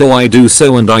 So I do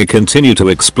so and I continue to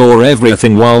explore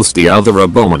everything whilst the other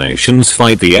Abominations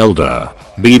fight the Elder.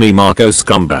 Be me, Marco,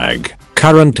 scumbag.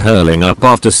 Current hurling up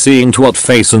after seeing Twat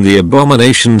Face and the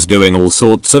Abominations doing all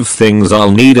sorts of things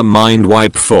I'll need a mind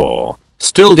wipe for.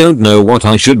 Still don't know what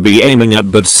I should be aiming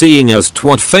at, but seeing as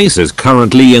Twat Face is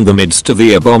currently in the midst of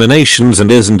the Abominations and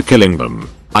isn't killing them,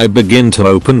 I begin to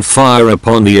open fire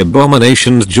upon the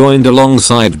Abominations, joined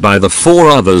alongside by the 4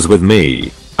 others with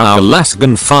me. Our last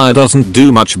gunfire doesn't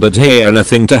do much but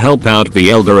anything to help out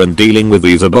the Elder in dealing with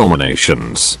these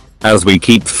Abominations. As we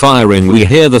keep firing we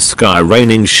hear the sky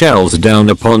raining shells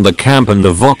down upon the camp and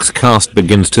the Voxcast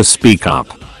begins to speak up.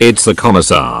 It's the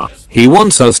commissar. He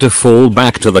wants us to fall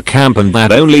back to the camp and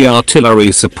that only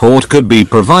artillery support could be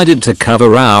provided to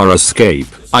cover our escape.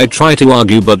 I try to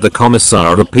argue but the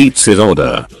commissar repeats his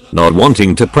order. Not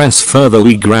wanting to press further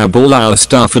we grab all our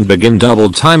stuff and begin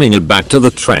double timing it back to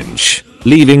the trench,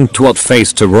 leaving Twat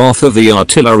Face to wrath of the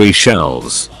artillery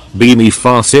shells. Beamy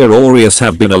Farseer Aureus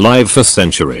have been alive for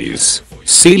centuries.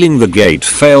 Sealing the gate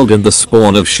failed and the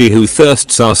spawn of She Who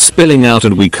Thirsts are spilling out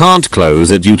and we can't close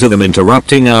it due to them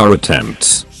interrupting our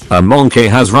attempts. A monkey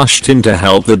has rushed in to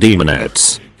help the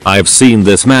demonettes. I've seen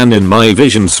this man in my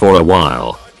visions for a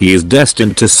while. He is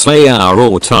destined to slay our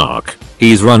autarch.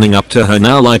 He's running up to her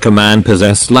now like a man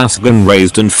possessed, last gun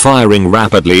raised and firing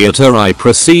rapidly at her. I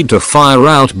proceed to fire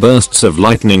out bursts of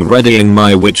lightning, readying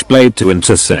my witchblade to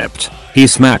intercept. He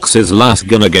smacks his last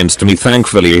gun against me.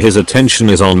 Thankfully his attention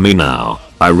is on me now.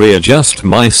 I readjust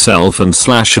myself and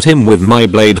slash at him with my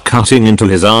blade, cutting into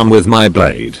his arm with my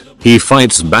blade. He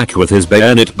fights back with his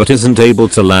bayonet but isn't able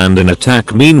to land an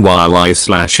attack. Meanwhile I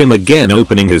slash him again,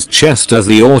 opening his chest as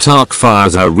the autarch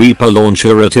fires a Reaper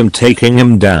launcher at him, taking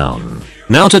him down.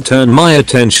 Now to turn my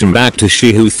attention back to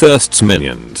She Who Thirsts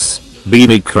minions. Be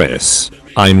me, Chris.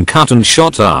 I'm cut and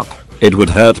shot up. It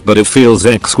would hurt but it feels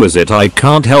exquisite. I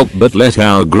can't help but let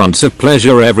out grunts of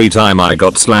pleasure every time I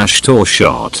got slashed or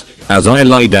shot. As I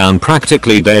lie down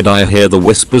practically dead I hear the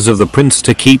whispers of the prince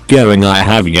to keep going. I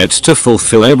have yet to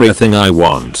fulfill everything I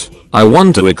want. I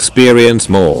want to experience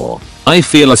more. I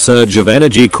feel a surge of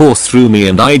energy course through me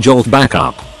and I jolt back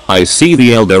up. I see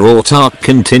the Elder autarch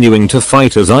continuing to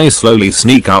fight as I slowly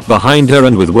sneak up behind her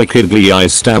and with wicked glee I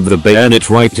stab the bayonet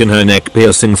right in her neck,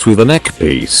 piercing through the neck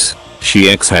piece. She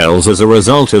exhales as a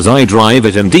result as I drive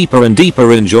it in deeper and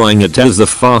deeper, enjoying it as the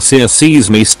Farseer sees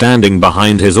me standing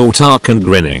behind his autarch and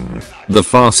grinning. The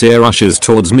Farseer rushes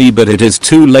towards me but it is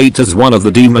too late as one of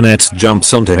the demonettes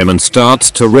jumps onto him and starts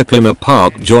to rip him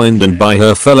apart, joined in by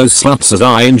her fellow sluts as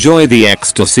I enjoy the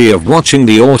ecstasy of watching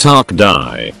the autarch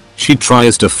die. She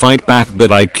tries to fight back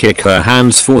but I kick her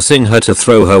hands, forcing her to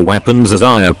throw her weapons as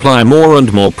I apply more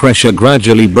and more pressure,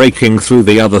 gradually breaking through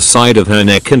the other side of her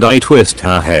neck and I twist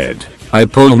her head. I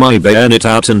pull my bayonet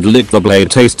out and lick the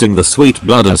blade, tasting the sweet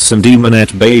blood as some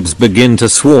demonette babes begin to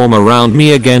swarm around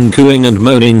me again, cooing and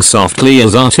moaning softly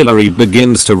as artillery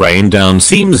begins to rain down.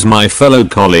 Seems my fellow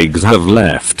colleagues have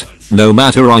left. No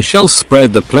matter, I shall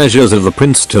spread the pleasures of the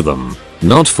prince to them.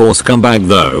 Not for scumbag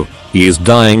though. He is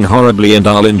dying horribly and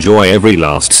I'll enjoy every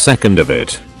last second of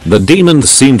it. The demons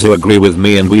seem to agree with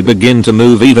me and we begin to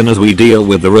move even as we deal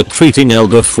with the retreating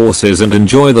elder forces and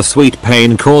enjoy the sweet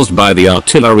pain caused by the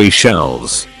artillery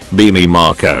shells. Be me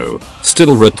Marco.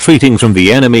 Still retreating from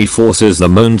the enemy forces. The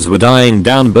moans were dying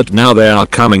down but now they are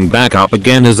coming back up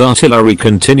again as artillery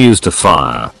continues to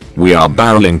fire. We are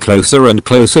barreling closer and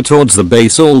closer towards the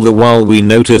base, all the while we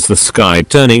notice the sky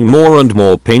turning more and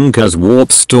more pink as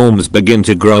warp storms begin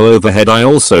to grow overhead. I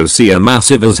also see a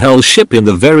massive as hell ship in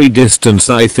the very distance.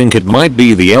 I think it might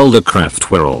be the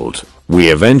Eldercraft World. We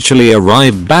eventually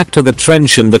arrive back to the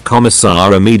trench and the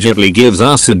commissar immediately gives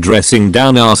us a dressing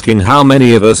down asking how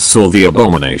many of us saw the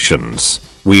abominations.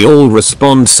 We all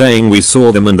respond saying we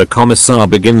saw them and the commissar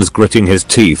begins gritting his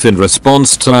teeth in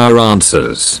response to our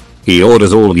answers. He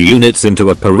orders all units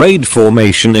into a parade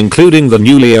formation including the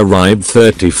newly arrived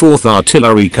 34th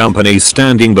Artillery Company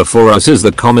standing before us as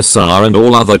the commissar and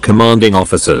all other commanding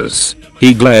officers.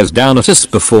 He glares down at us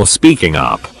before speaking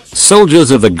up.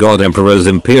 Soldiers of the God Emperor's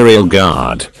Imperial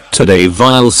Guard, today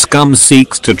vile scum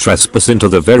seeks to trespass into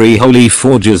the very holy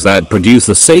forges that produce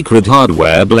the sacred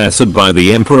hardware blessed by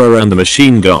the Emperor and the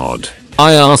Machine God.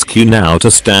 I ask you now to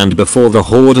stand before the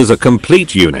Horde as a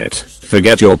complete unit.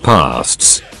 Forget your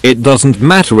pasts. It doesn't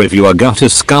matter if you are gutter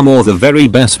scum or the very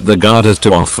best the guard has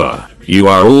to offer. You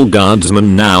are all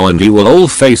guardsmen now and you will all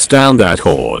face down that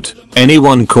horde.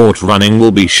 Anyone caught running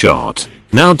will be shot.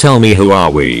 Now tell me, who are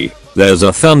we? There's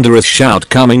a thunderous shout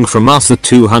coming from us, the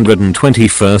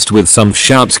 221st, with some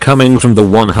shouts coming from the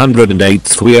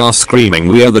 108th. We are screaming,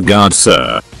 we are the guard,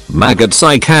 sir. Maggots,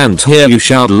 I can't hear you,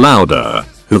 shout louder.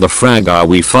 Who the frag are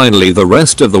we? Finally the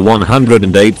rest of the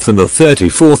 108th and the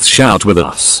 34th shout with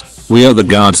us. We are the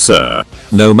guard, sir.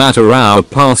 No matter our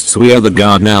pasts, we are the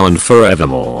guard now and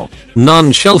forevermore.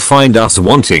 None shall find us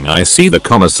wanting. I see the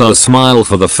commissar smile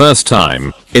for the first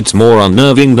time. It's more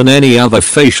unnerving than any other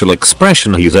facial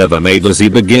expression he's ever made as he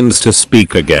begins to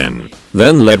speak again.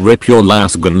 Then let rip your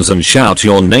last guns and shout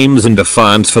your names in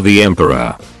defiance for the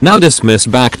Emperor. Now dismiss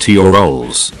back to your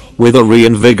roles. With a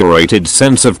reinvigorated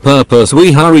sense of purpose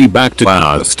we hurry back to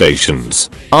our stations.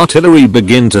 Artillery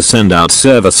begin to send out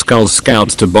Server Skull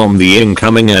scouts to bomb the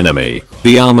incoming enemy.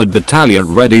 The armored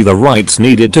battalion ready the rights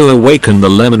needed to awaken the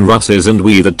Lemon Russes, and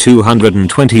we the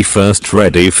 221st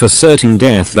ready for certain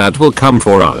death that will come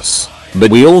for us. But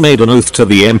we all made an oath to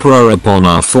the Emperor upon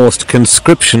our forced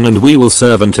conscription and we will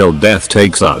serve until death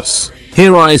takes us.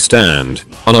 Here I stand,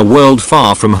 on a world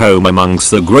far from home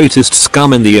amongst the greatest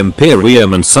scum in the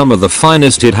Imperium and some of the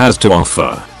finest it has to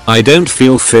offer. I don't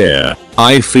feel fear,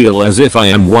 I feel as if I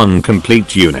am one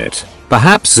complete unit.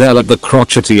 Perhaps Zealot the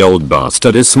crotchety old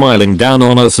bastard is smiling down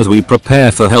on us as we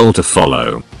prepare for hell to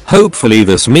follow. Hopefully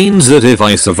this means that if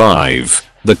I survive,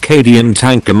 the Cadian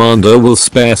tank commander will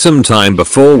spare some time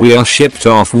before we are shipped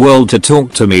off world to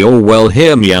talk to me, or well,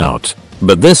 hear me out.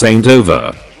 But this ain't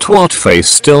over. Twatface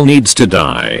still needs to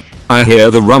die. I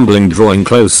hear the rumbling drawing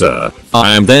closer.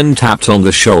 I am then tapped on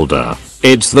the shoulder.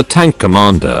 It's the tank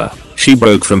commander. She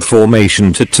broke from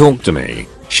formation to talk to me.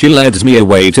 She leads me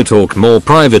away to talk more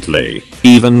privately.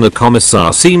 Even the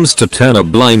commissar seems to turn a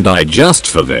blind eye just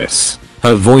for this.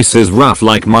 Her voice is rough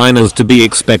like mine, as to be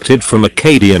expected from a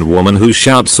Cadian woman who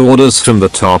shouts orders from the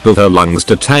top of her lungs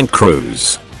to tank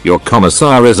crews. Your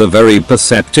commissar is a very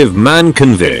perceptive man,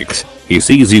 convict. He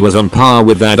sees you as on par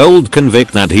with that old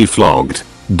convict that he flogged.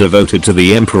 Devoted to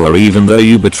the Emperor even though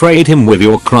you betrayed him with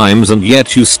your crimes, and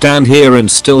yet you stand here and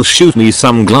still shoot me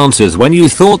some glances when you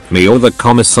thought me or the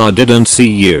commissar didn't see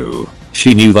you.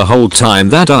 She knew the whole time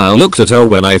that I looked at her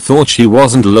when I thought she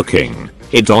wasn't looking.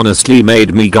 It honestly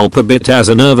made me gulp a bit as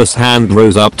a nervous hand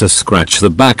rose up to scratch the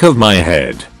back of my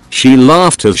head. She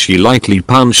laughed as she lightly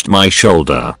punched my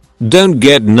shoulder. Don't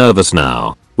get nervous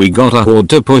now. We got a horde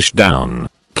to push down.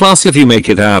 Plus if you make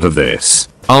it out of this,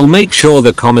 I'll make sure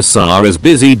the commissar is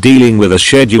busy dealing with a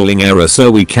scheduling error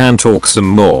so we can talk some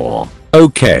more.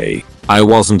 Okay. I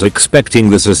wasn't expecting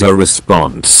this as a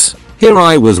response. Here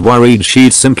I was worried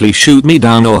she'd simply shoot me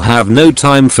down or have no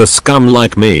time for scum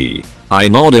like me. I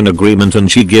nod in agreement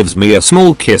and she gives me a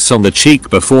small kiss on the cheek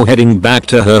before heading back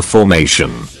to her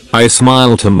formation. I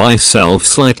smile to myself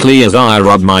slightly as I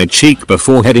rub my cheek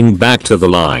before heading back to the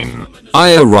line.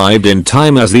 I arrived in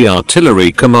time as the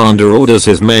artillery commander orders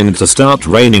his men to start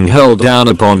raining hell down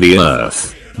upon the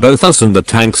earth. Both us and the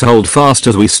tanks hold fast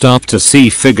as we start to see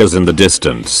figures in the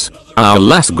distance. Our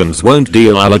lasguns won't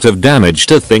deal a lot of damage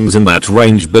to things in that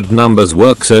range, but numbers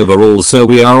works overall, so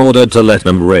we are ordered to let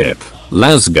them rip.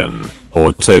 Lasgun.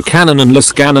 Autocannon and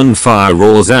Lascannon fire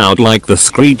roars out like the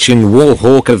screeching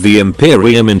warhawk of the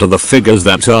Imperium into the figures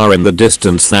that are in the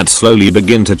distance that slowly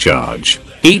begin to charge.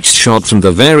 Each shot from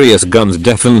the various guns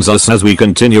deafens us as we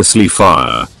continuously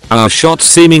fire. Our shots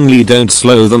seemingly don't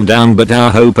slow them down, but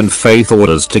our hope and faith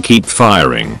orders to keep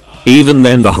firing. Even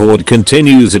then the horde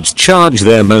continues its charge.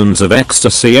 Their moans of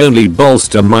ecstasy only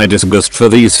bolster my disgust for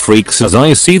these freaks as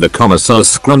I see the commissar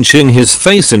scrunching his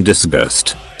face in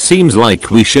disgust. Seems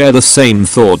like we share the same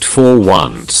thought for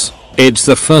once. It's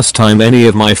the first time any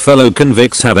of my fellow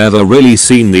convicts have ever really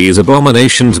seen these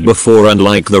abominations before, and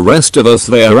like the rest of us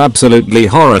they are absolutely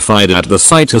horrified at the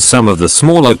sight as some of the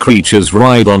smaller creatures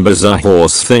ride on bizarre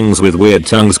horse things with weird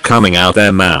tongues coming out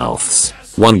their mouths.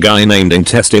 One guy named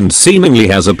Intestine seemingly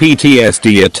has a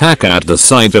PTSD attack at the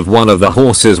sight of one of the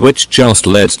horses, which just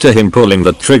led to him pulling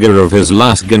the trigger of his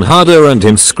last gun harder and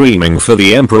him screaming for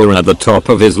the Emperor at the top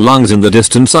of his lungs. In the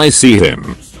distance I see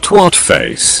him. Twat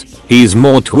face. He's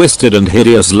more twisted and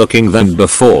hideous looking than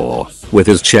before, with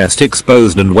his chest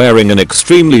exposed and wearing an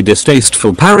extremely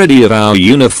distasteful parody of our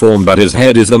uniform, but his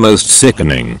head is the most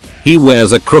sickening. He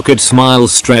wears a crooked smile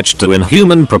stretched to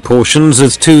inhuman proportions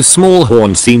as two small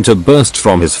horns seem to burst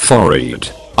from his forehead.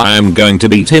 I am going to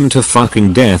beat him to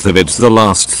fucking death if it's the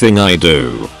last thing I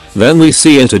do. Then we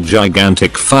see it, a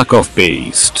gigantic fuck off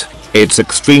beast. It's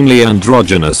extremely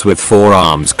androgynous with 4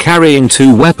 arms carrying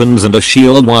 2 weapons and a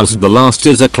shield, whilst the last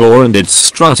is a claw, and it's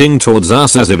strutting towards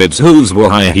us as if its hooves were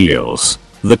high heels.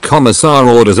 The commissar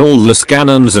orders all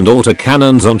Lascannons and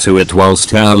autocannons onto it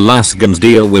whilst our Lasguns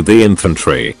deal with the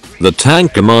infantry. The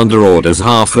tank commander orders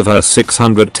half of her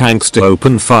 600 tanks to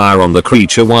open fire on the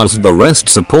creature whilst the rest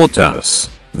support us.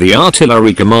 The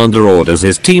artillery commander orders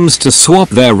his teams to swap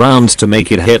their rounds to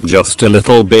make it hit just a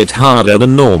little bit harder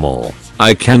than normal.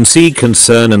 I can see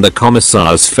concern in the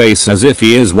commissar's face as if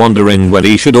he is wondering when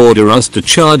he should order us to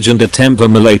charge and attempt a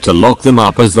melee to lock them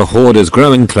up, as the horde is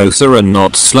growing closer and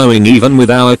not slowing even with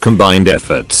our combined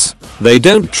efforts. They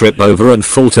don't trip over and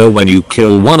falter when you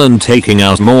kill one, and taking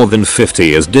out more than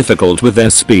 50 is difficult with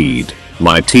their speed.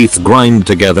 My teeth grind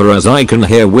together as I can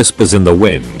hear whispers in the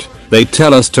wind. They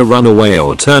tell us to run away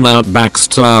or turn our backs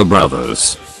to our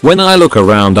brothers. When I look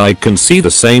around I can see the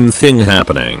same thing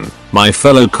happening. My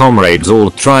fellow comrades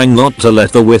all trying not to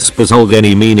let the whispers hold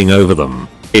any meaning over them.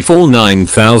 If all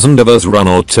 9,000 of us run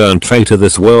or turn traitor,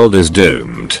 this world is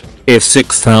doomed. If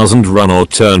 6,000 run or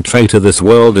turn traitor, this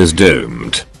world is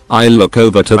doomed. I look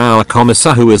over to our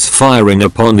commissar, who is firing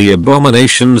upon the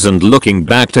abominations and looking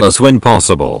back to us when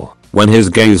possible. When his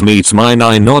gaze meets mine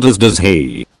I nod, as does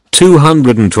he.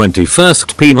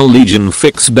 221st Penal Legion,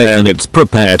 fix bayonets,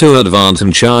 prepare to advance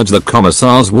and charge. The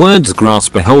commissar's words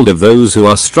grasp a hold of those who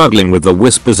are struggling with the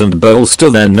whispers and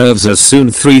bolster their nerves as soon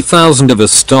 3,000 of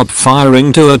us stop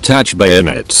firing to attach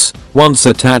bayonets. Once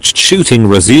attached, shooting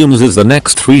resumes as the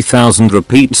next 3,000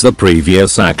 repeats the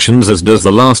previous actions, as does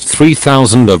the last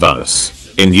 3,000 of us.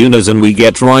 In unison we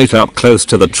get right up close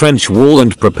to the trench wall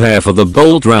and prepare for the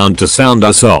bolt round to sound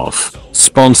us off.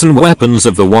 Sponson weapons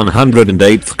of the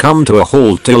 108th come to a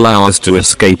halt to allow us to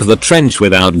escape the trench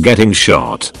without getting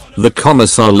shot. The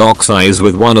commissar locks eyes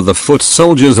with one of the foot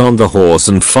soldiers on the horse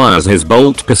and fires his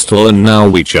bolt pistol, and now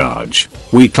we charge.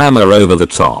 We clamber over the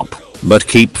top, but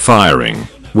keep firing.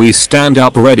 We stand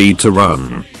up ready to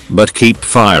run, but keep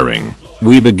firing.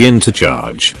 We begin to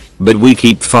charge, but we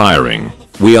keep firing.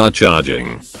 We are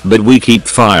charging, but we keep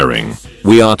firing.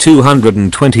 We are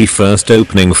 221st.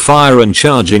 Opening fire and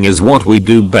charging is what we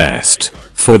do best.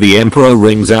 For the Emperor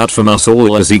rings out from us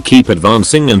all as he keep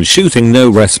advancing and shooting.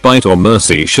 No respite or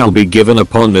mercy shall be given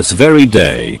upon this very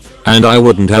day, and I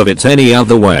wouldn't have it any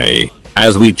other way.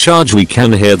 As we charge we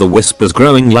can hear the whispers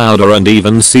growing louder and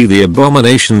even see the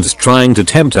abominations trying to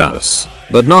tempt us.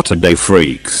 But not today,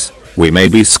 freaks. We may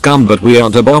be scum, but we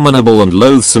aren't abominable and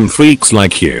loathsome freaks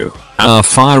like you. Our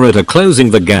fire at a closing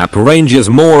the gap range is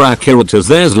more accurate as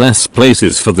there's less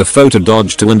places for the foe to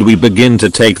dodge to, and we begin to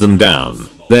take them down.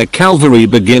 Their cavalry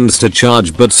begins to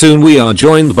charge, but soon we are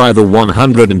joined by the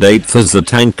 108th as the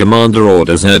tank commander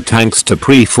orders her tanks to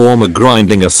pre-form a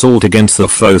grinding assault against the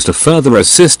foes to further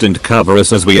assist and cover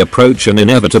us as we approach an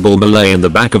inevitable melee. In the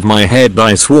back of my head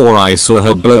I swore I saw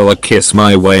her blow a kiss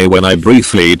my way when I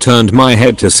briefly turned my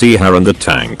head to see her and the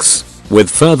tanks. With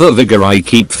further vigor I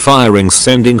keep firing,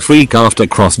 sending freak after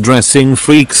cross-dressing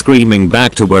freak screaming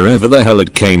back to wherever the hell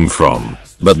it came from.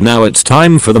 But now it's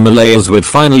time for the melee as we've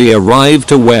finally arrived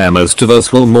to where most of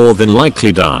us will more than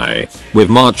likely die. We've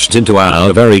marched into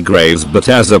our very graves, but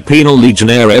as a penal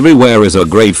legionnaire everywhere is a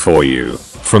grave for you.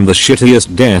 From the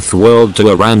shittiest death world to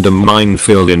a random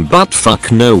minefield in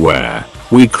buttfuck nowhere.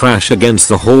 We crash against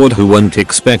the horde who weren't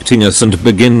expecting us and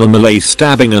begin the melee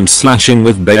stabbing and slashing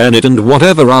with bayonet and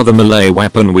whatever other melee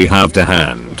weapon we have to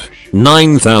hand.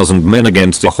 9,000 men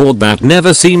against a horde that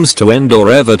never seems to end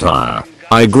or ever tire.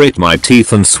 I grit my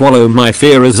teeth and swallow my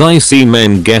fear as I see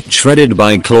men get shredded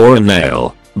by claw and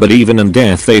nail. But even in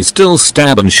death they still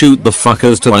stab and shoot the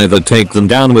fuckers to either take them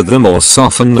down with them or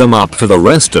soften them up for the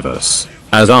rest of us.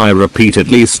 As I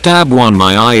repeatedly stab one,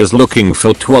 my eye is looking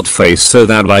for Twatface so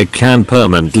that I can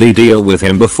permanently deal with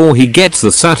him before he gets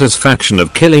the satisfaction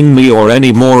of killing me or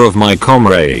any more of my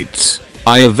comrades.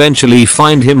 I eventually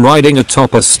find him riding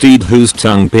atop a steed whose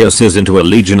tongue pierces into a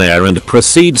Legionnaire and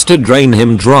proceeds to drain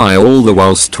him dry, all the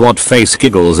whilst Twatface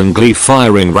giggles in glee,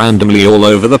 firing randomly all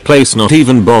over the place, not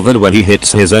even bothered when he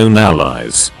hits his own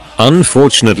allies.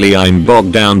 Unfortunately, I'm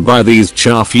bogged down by these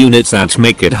chaff units that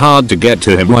make it hard to get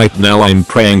to him. Right now I'm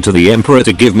praying to the Emperor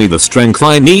to give me the strength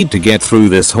I need to get through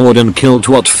this horde and kill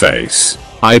Twatface.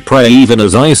 I pray even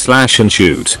as I slash and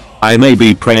shoot. I may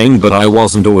be praying, but I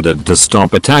wasn't ordered to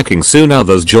stop attacking. Soon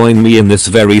others join me in this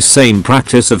very same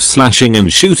practice of slashing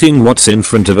and shooting what's in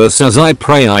front of us. As I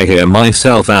pray, I hear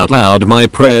myself out loud, my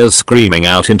prayers screaming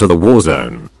out into the war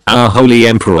zone. Our holy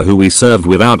Emperor who we serve,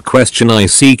 without question I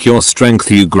seek your strength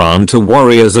you grant to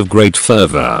warriors of great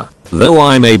fervor. Though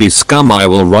I may be scum, I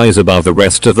will rise above the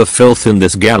rest of the filth in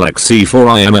this galaxy, for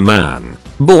I am a man.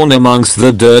 Born amongst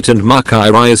the dirt and muck, I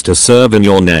rise to serve in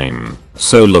your name.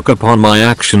 So look upon my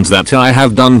actions that I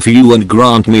have done for you and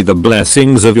grant me the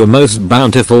blessings of your most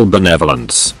bountiful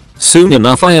benevolence. Soon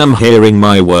enough I am hearing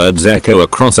my words echo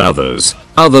across others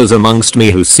amongst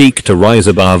me who seek to rise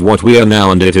above what we are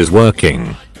now, and it is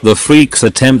working. The freaks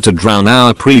attempt to drown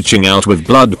our preaching out with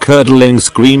blood-curdling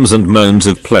screams and moans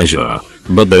of pleasure.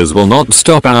 But those will not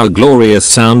stop our glorious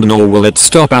sound, nor will it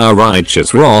stop our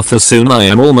righteous wrath. As soon I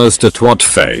am almost at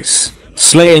Twatface.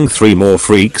 Slaying 3 more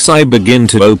freaks, I begin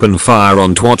to open fire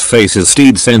on Twatface's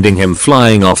steed, sending him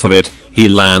flying off of it. He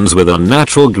lands with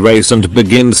unnatural grace and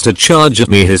begins to charge at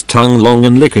me, his tongue long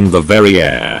and licking the very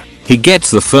air. He gets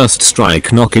the first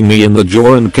strike, knocking me in the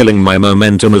jaw and killing my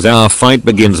momentum. As our fight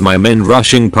begins, my men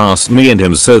rushing past me and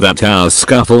him so that our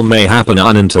scuffle may happen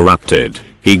uninterrupted.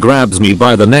 He grabs me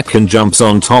by the neck and jumps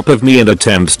on top of me and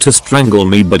attempts to strangle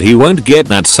me, but he won't get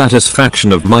that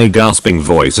satisfaction of my gasping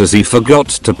voice as he forgot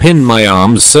to pin my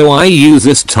arms, so I use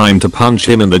this time to punch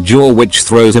him in the jaw, which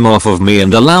throws him off of me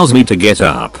and allows me to get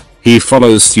up. He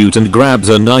follows suit and grabs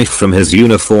a knife from his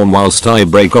uniform whilst I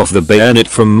break off the bayonet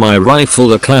from my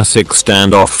rifle. A classic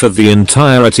standoff for the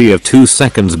entirety of 2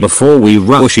 seconds before we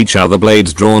rush each other,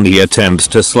 blades drawn. He attempts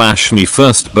to slash me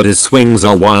first, but his swings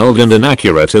are wild and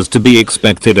inaccurate, as to be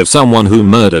expected of someone who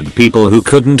murdered people who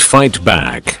couldn't fight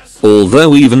back.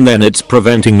 Although even then it's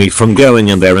preventing me from going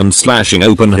in there and slashing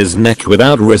open his neck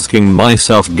without risking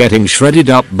myself getting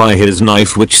shredded up by his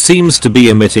knife, which seems to be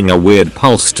emitting a weird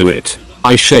pulse to it.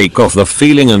 I shake off the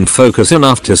feeling and focus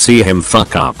enough to see him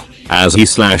fuck up. As he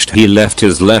slashed, he left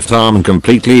his left arm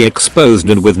completely exposed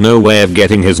and with no way of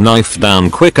getting his knife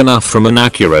down quick enough from an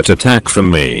accurate attack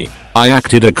from me. I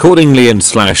acted accordingly and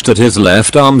slashed at his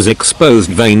left arm's exposed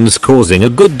veins, causing a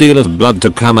good deal of blood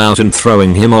to come out and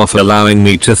throwing him off, allowing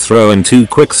me to throw in 2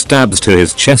 quick stabs to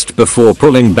his chest before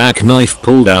pulling back, knife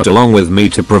pulled out along with me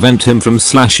to prevent him from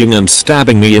slashing and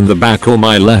stabbing me in the back or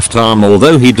my left arm,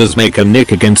 although he does make a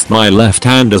nick against my left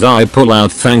hand as I pull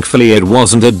out. Thankfully it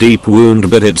wasn't a deep wound,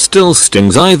 but it still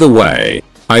stings either way.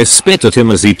 I spit at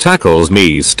him as he tackles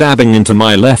me, stabbing into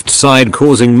my left side,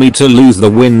 causing me to lose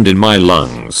the wind in my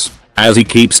lungs. As he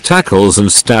keeps tackles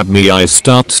and stab me, I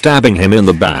start stabbing him in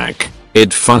the back.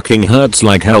 It fucking hurts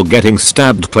like hell. Getting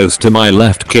stabbed close to my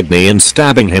left kidney and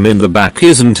stabbing him in the back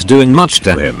isn't doing much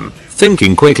to him.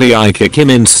 Thinking quickly, I kick him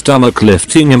in stomach,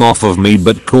 lifting him off of me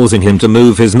but causing him to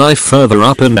move his knife further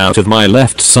up and out of my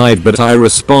left side, but I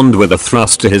respond with a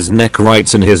thrust to his neck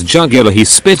right in his jugular. He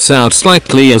spits out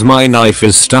slightly as my knife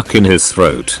is stuck in his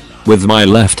throat. With my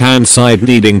left hand side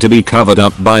needing to be covered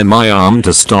up by my arm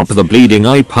to stop the bleeding,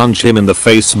 I punch him in the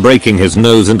face, breaking his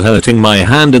nose and hurting my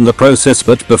hand in the process,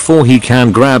 but before he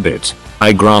can grab it,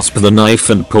 I grasp the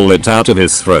knife and pull it out of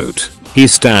his throat. He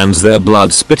stands there,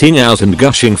 blood spitting out and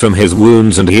gushing from his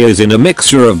wounds, and he is in a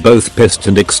mixture of both pissed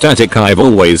and ecstatic. I've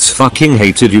always fucking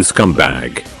hated you,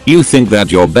 scumbag. You think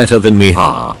that you're better than me,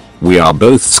 huh? We are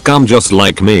both scum just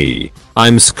like me.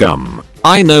 I'm scum.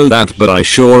 I know that, but I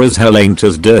sure as hell ain't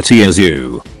as dirty as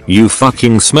you. You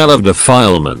fucking smell of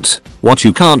defilement. What,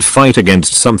 you can't fight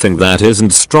against something that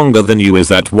isn't stronger than you? Is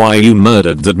that why you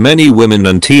murdered that many women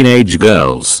and teenage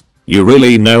girls? You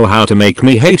really know how to make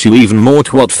me hate you even more.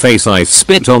 Twatface. I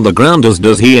spit on the ground as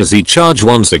does he, as he charge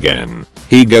once again.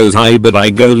 He goes high but I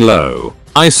go low.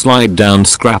 I slide down,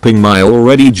 scrapping my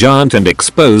already giant and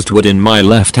exposed wood in my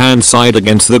left hand side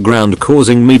against the ground,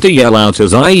 causing me to yell out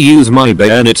as I use my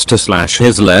bayonets to slash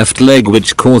his left leg,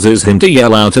 which causes him to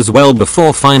yell out as well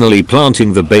before finally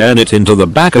planting the bayonet into the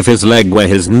back of his leg where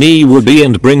his knee would be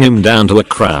and bring him down to a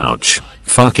crouch.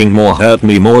 Fucking more, hurt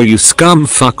me more, you scum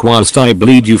fuck, whilst I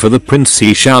bleed you for the prince,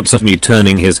 he shouts at me,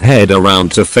 turning his head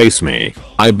around to face me.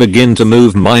 I begin to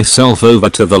move myself over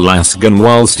to the Lasgun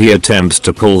whilst he attempts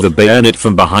to pull the bayonet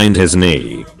from behind his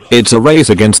knee. It's a race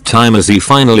against time as he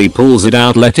finally pulls it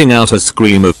out, letting out a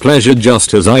scream of pleasure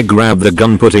just as I grab the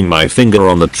gun, putting my finger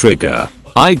on the trigger.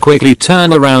 I quickly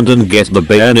turn around and get the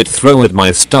bayonet thrown at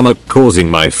my stomach,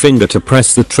 causing my finger to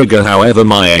press the trigger. However,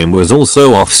 my aim was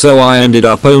also off, so I ended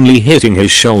up only hitting his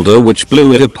shoulder, which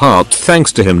blew it apart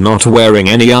thanks to him not wearing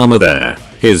any armor there.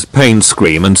 His pain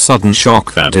scream and sudden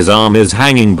shock that his arm is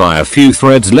hanging by a few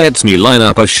threads lets me line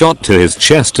up a shot to his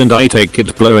chest, and I take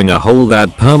it, blowing a hole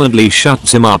that permanently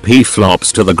shuts him up. He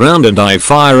flops to the ground and I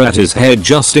fire at his head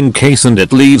just in case, and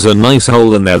it leaves a nice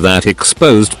hole in there that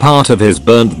exposed part of his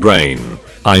burnt brain.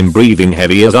 I'm breathing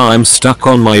heavy as I'm stuck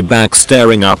on my back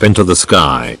staring up into the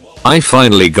sky. I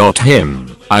finally got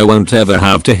him. I won't ever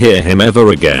have to hear him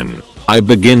ever again. I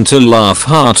begin to laugh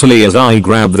heartily as I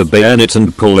grab the bayonet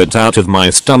and pull it out of my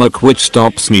stomach, which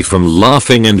stops me from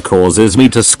laughing and causes me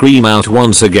to scream out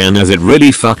once again as it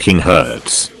really fucking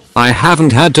hurts. I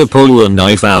haven't had to pull a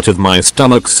knife out of my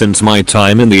stomach since my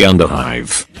time in the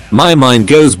Underhive. My mind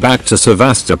goes back to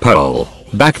Sevastopol.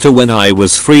 Back to when I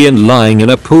was free and lying in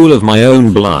a pool of my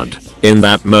own blood. In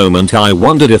that moment I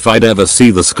wondered if I'd ever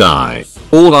see the sky.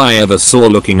 All I ever saw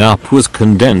looking up was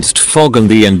condensed fog and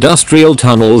the industrial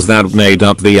tunnels that made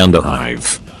up the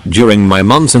Underhive. During my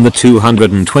months in the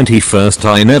 221st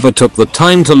I never took the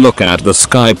time to look at the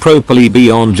sky properly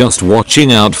beyond just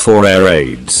watching out for air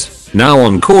raids. Now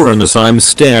on Koronus I'm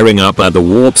staring up at the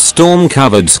warp storm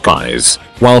covered skies,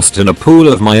 whilst in a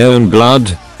pool of my own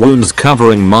blood, wounds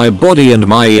covering my body and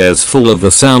my ears full of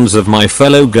the sounds of my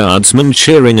fellow guardsmen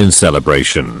cheering in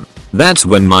celebration. That's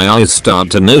when my eyes start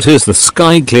to notice the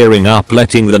sky clearing up,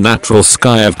 letting the natural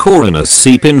sky of Koronus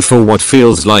seep in for what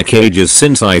feels like ages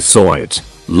since I saw it.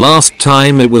 Last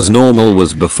time it was normal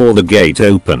was before the gate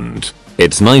opened.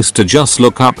 It's nice to just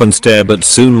look up and stare, but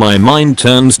soon my mind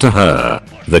turns to her,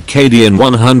 the Cadian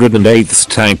 108th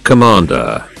Tank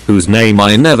Commander, whose name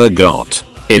I never got.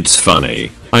 It's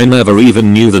funny, I never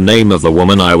even knew the name of the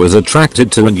woman I was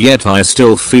attracted to, and yet I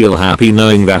still feel happy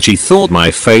knowing that she thought my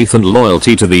faith and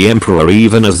loyalty to the Emperor,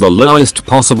 even as the lowest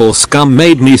possible scum,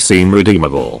 made me seem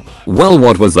redeemable. Well,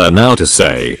 what was there now to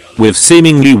say? With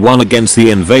seemingly won against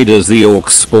the invaders, the orc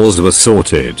spores were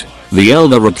sorted, the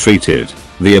Elder retreated,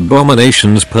 the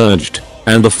abominations purged,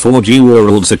 and the 4G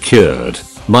world secured.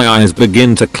 My eyes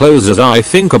begin to close as I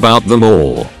think about them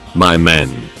all. My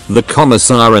men, the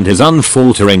commissar and his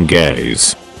unfaltering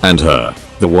gaze, and her,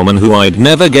 the woman who I'd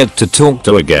never get to talk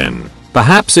to again.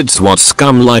 Perhaps it's what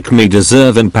scum like me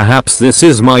deserve, and perhaps this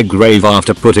is my grave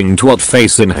after putting twat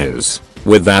face in his.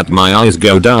 With that my eyes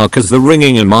go dark as the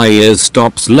ringing in my ears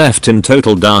stops, left in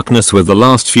total darkness with the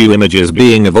last few images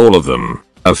being of all of them.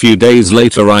 A few days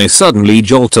later I suddenly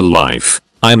jolt to life.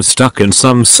 I'm stuck in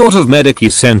some sort of medic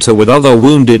center with other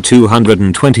wounded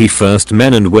 221st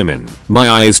men and women. My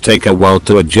eyes take a while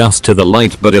to adjust to the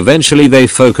light, but eventually they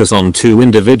focus on two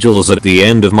individuals at the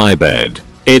end of my bed.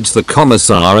 It's the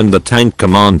commissar and the tank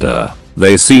commander.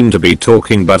 They seem to be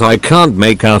talking, but I can't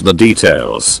make out the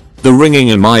details. The ringing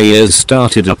in my ears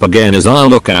started up again as I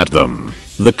look at them.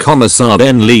 The commissar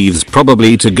then leaves,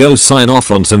 probably to go sign off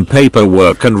on some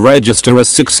paperwork and register a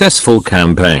successful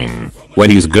campaign. When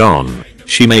he's gone,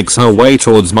 she makes her way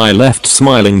towards my left,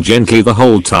 smiling gently the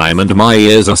whole time, and my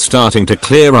ears are starting to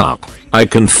clear up. I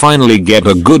can finally get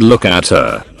a good look at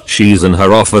her. She's in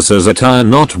her officer's attire,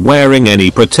 not wearing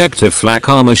any protective flak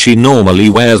armor she normally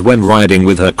wears when riding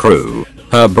with her crew.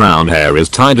 Her brown hair is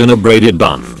tied in a braided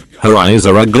bun. Her eyes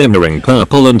are a glimmering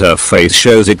purple and her face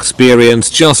shows experience,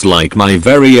 just like my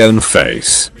very own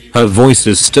face. Her voice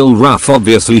is still rough.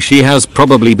 Obviously she has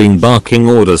probably been barking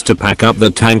orders to pack up the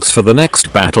tanks for the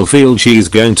next battlefield she's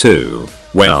going to.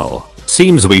 Well,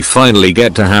 seems we finally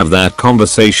get to have that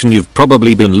conversation you've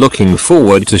probably been looking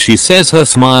forward to, she says, her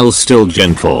smile still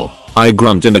gentle. I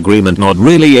grunt in agreement, not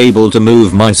really able to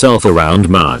move myself around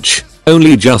much.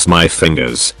 Only just my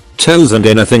fingers, toes and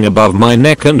anything above my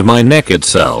neck and my neck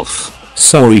itself.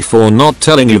 Sorry for not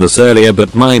telling you this earlier,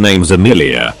 but my name's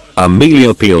Amelia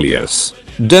Pelias.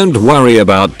 Don't worry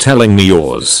about telling me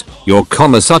yours. Your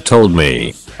commissar told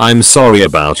me. I'm sorry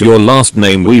about your last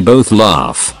name. We both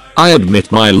laugh. I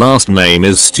admit my last name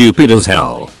is stupid as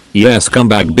hell. Yeah,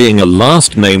 scumbag being a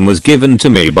last name was given to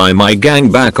me by my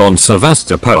gang back on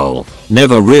Sevastopol.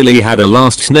 Never really had a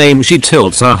last name. She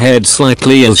tilts her head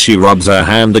slightly as she rubs her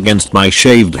hand against my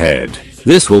shaved head.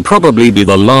 This will probably be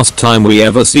the last time we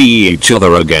ever see each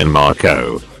other again,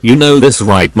 Marco. You know this,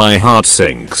 right? My heart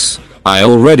sinks. I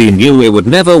already knew it would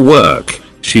never work.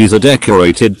 She's a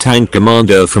decorated tank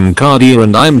commander from Cardia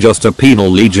and I'm just a penal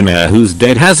legionnaire whose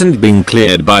debt hasn't been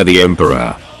cleared by the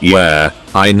Emperor. Yeah,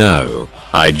 I know.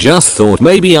 I just thought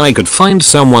maybe I could find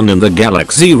someone in the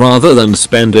galaxy rather than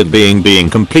spend it being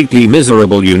completely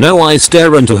miserable. You know, I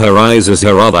stare into her eyes as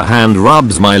her other hand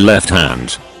rubs my left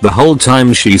hand. The whole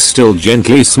time she's still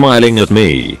gently smiling at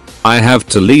me. I have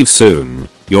to leave soon.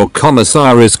 Your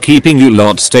commissar is keeping you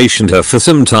lot stationed here for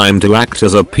some time to act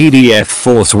as a PDF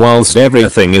force whilst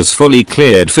everything is fully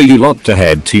cleared for you lot to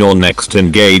head to your next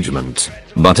engagement.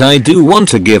 But I do want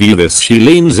to give you this. She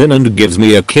leans in and gives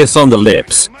me a kiss on the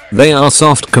lips. They are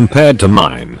soft compared to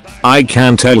mine. I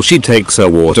can tell she takes her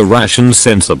water ration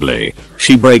sensibly.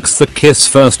 She breaks the kiss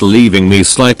first, leaving me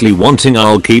slightly wanting.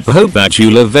 I'll keep hope that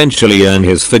you'll eventually earn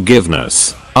his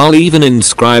forgiveness. I'll even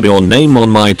inscribe your name on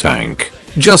my tank.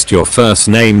 Just your first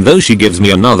name though. She gives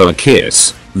me another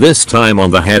kiss, this time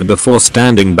on the head before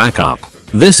standing back up.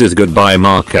 This is goodbye,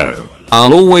 Marco.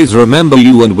 I'll always remember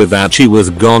you. And with that she was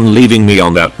gone, leaving me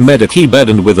on that medic bed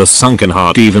and with a sunken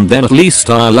heart. Even then at least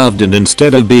I loved, and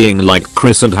instead of being like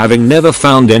Chris and having never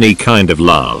found any kind of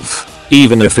love,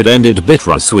 even if it ended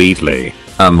bittersweetly.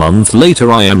 A month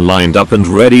later I am lined up and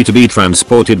ready to be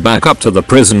transported back up to the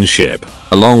prison ship,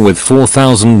 along with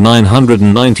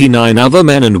 4,999 other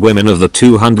men and women of the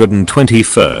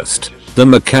 221st. The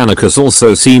Mechanicus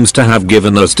also seems to have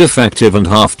given us defective and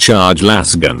half-charge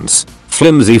lasguns,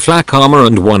 flimsy flak armor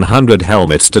and 100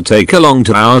 helmets to take along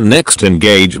to our next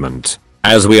engagement.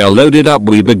 As we are loaded up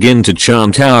we begin to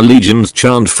chant our legion's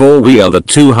chant, for we are the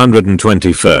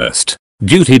 221st.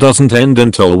 Duty doesn't end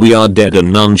until we are dead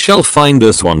and none shall find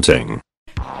us wanting.